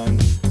mode on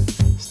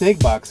Snake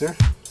Boxer.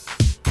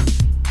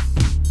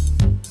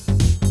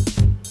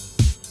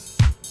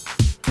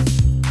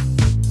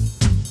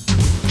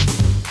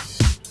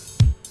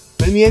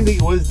 But in the end,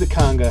 it was the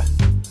conga.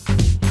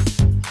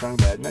 Strong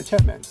bad, Matt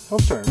Chapman.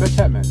 Homestar, Matt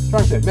Chapman.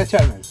 Strong bad, Matt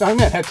Chapman. Strong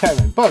Matt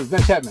Chapman. Buzz,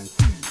 Matt Chapman.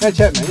 Matt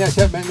Chapman, Matt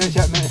Chapman, Matt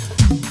Chapman.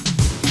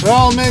 We're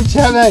all Matt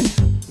Chapman!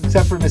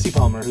 Except for Missy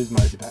Palmer, who's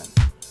Marzipan.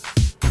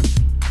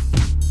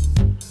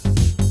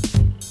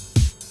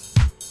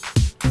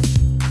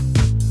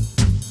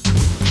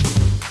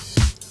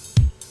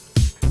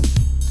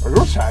 Are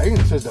you saying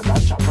this is the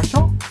Matt Chapman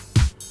show?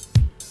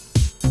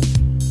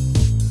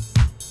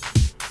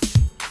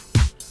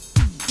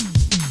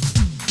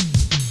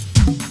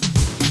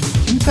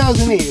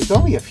 2008. It's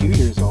only a few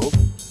years old.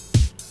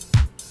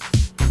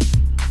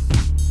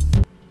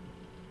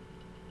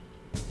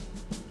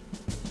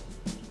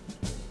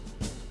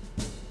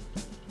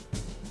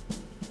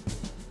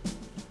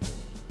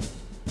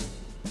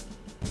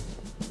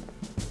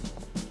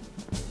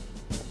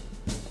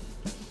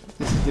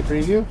 This is the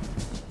preview.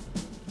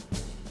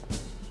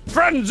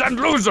 Friends and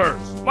losers,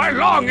 my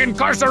long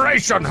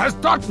incarceration has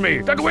taught me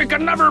that we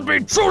can never be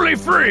truly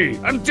free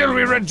until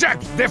we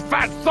reject the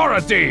fat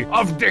authority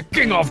of the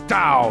King of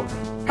Town.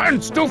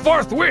 Hence, to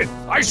forthwith,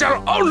 I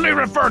shall only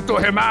refer to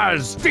him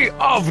as the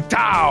of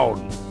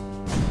Town.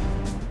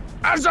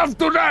 As of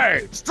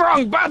today,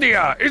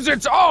 Strongbadia is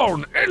its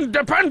own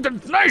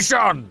independent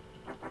nation.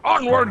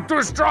 Onward to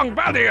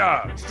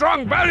Strongbadia!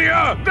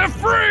 Strongbadia the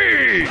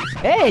free!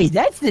 Hey,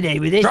 that's the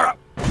name of it. Shut up.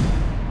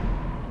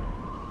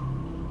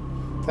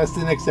 That's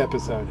the next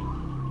episode.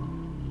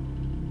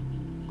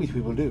 Which we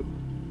will do.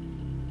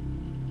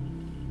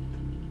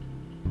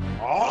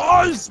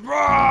 Ice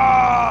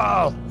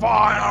breath!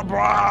 Fire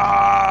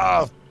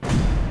breath!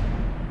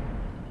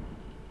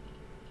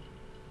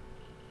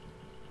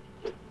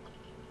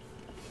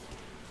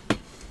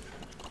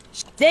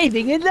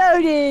 Saving and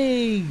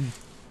loading!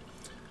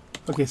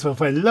 Okay, so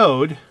if I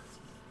load...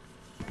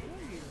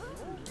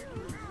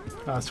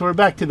 so we're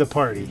back to the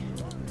party.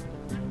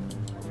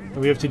 And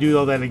we have to do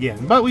all that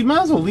again. But we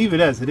might as well leave it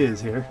as it is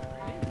here.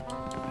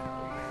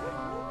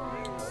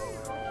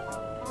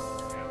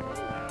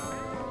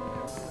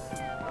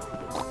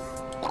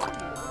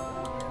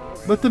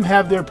 Let them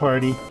have their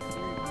party.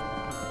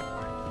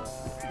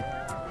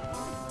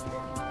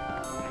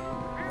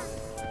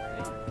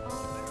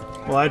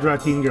 Well, I draw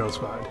Teen Girl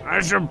Squad. I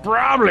should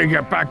probably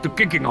get back to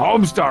kicking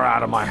Homestar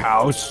out of my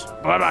house,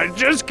 but I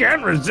just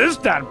can't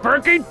resist that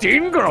perky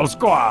Teen Girl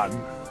Squad.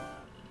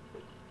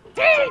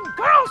 Teen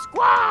Girl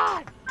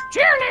Squad!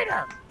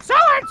 Cheerleader!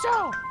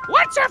 So-and-so!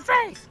 What's her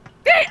face?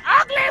 The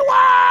ugly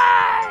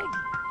one!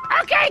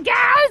 Okay,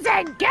 gals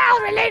and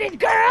gal-related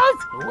girls,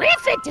 we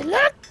fit to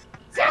look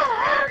so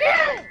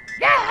good!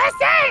 Yeah,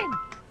 same!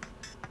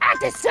 At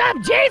the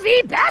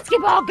sub-JV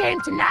basketball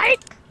game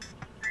tonight.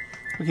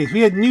 Okay, so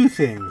we had new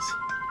things.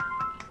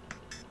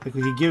 Like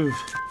we could give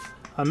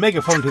a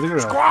megaphone to the girl.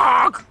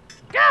 Squawk!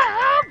 Go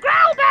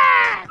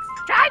Growlbacks!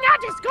 Try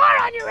not to score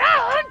on your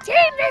own.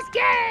 Team this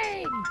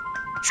game!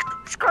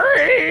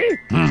 Scree!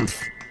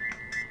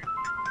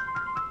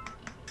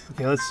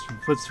 Okay,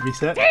 let's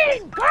reset.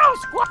 Teen Girl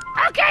Squad!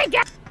 Okay,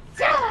 get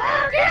so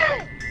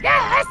good!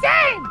 Yeah,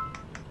 same!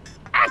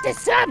 At the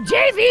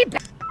sub-JV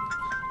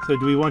So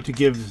do we want to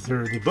give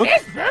her the book?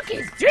 This book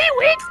is 3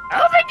 weeks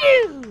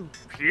overdue!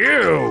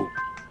 Phew!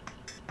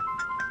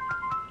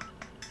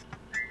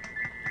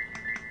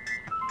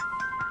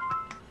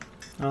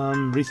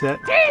 Reset.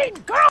 Teen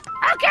Girl!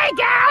 Okay,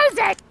 gals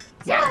and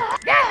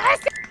yes!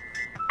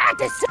 At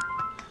the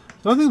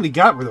The only thing we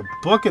got were the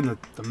book and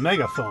the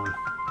megaphone.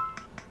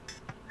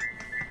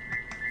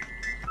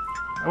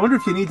 I wonder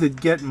if you need to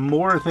get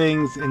more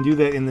things and do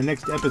that in the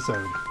next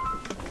episode.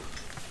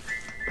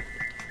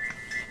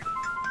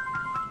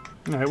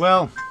 Alright,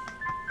 well,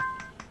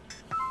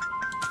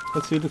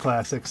 let's do the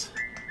classics.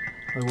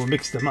 And we'll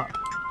mix them up.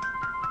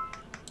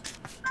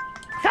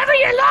 Cover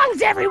your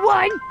lungs,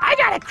 everyone! I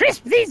gotta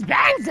crisp these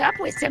bangs up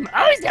with some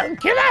ozone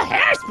killer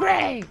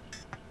hairspray!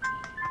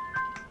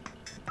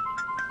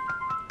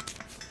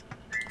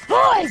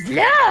 Boys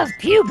love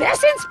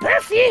pubescence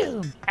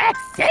perfume!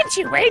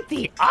 Accentuate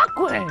the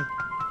awkward!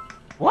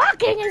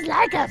 Walking is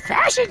like a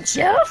fashion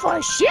show for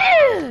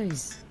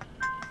shoes!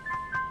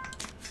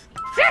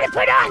 Better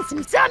put on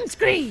some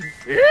sunscreen!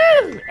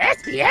 Ooh,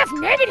 SPF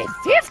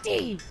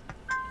 -50!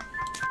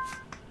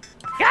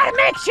 Gotta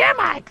make sure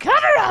my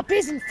cover-up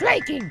isn't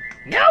flaking!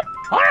 Nope,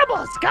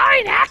 horrible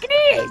scarring acne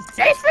is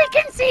safely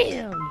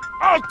concealed!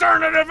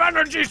 Alternative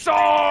energy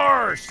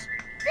source!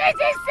 This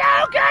is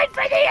so good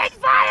for the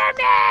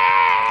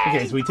environment!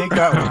 Okay, so we take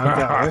that one out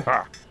that way.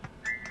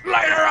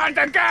 Later on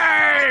the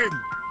game!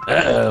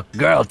 Uh-oh,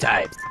 girl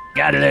types.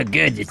 Gotta look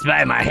good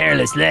despite my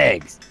hairless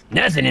legs.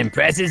 Nothing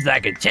impresses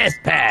like a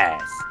chest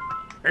pass.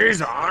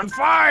 He's on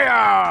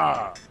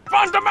fire!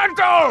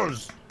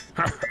 Fundamentals!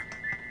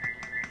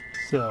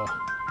 So,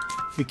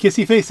 we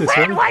kissy face this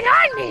Put one. one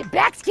on me,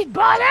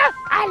 basketballer!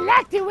 I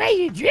like the way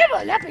you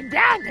dribble up and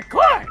down the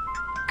court!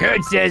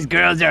 Coach says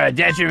girls are a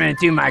detriment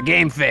to my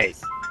game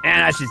face,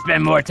 and I should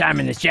spend more time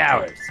in the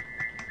showers.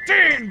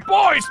 Teen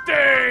Boy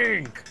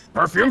Stink!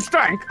 Perfume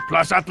stank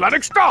plus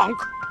athletic stunk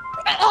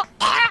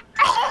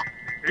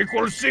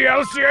equals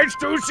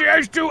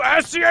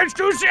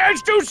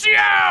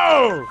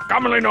ClCH2CH2SCH2CH2Cl!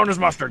 Commonly known as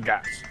mustard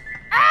gas.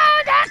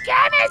 Oh, the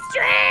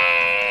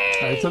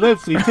chemistry! Alright, so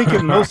that's, we've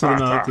taken most of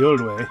them out the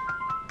old way.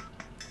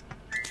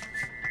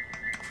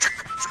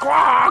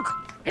 Squawk!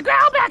 The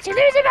Growlbacks are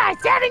losing by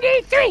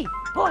 73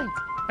 points.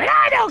 But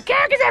I don't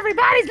care because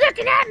everybody's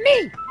looking at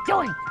me.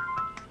 Doink.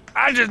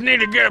 I just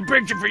need to get a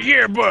picture for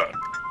yearbook.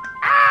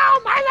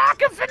 Oh, my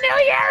lack of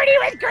familiarity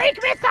with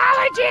Greek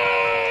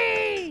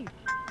mythology!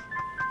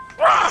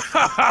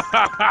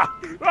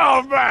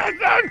 Oh man,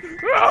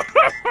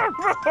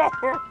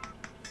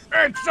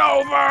 It's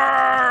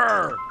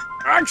over!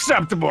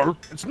 Acceptable.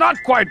 It's not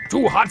quite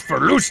too hot for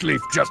loose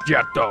leaf just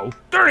yet, though.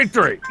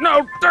 33.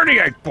 No,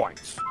 38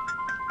 points.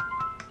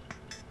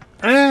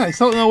 I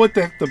still don't know what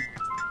the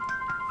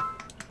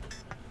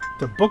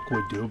book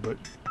would do, but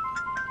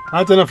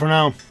that's enough for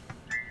now.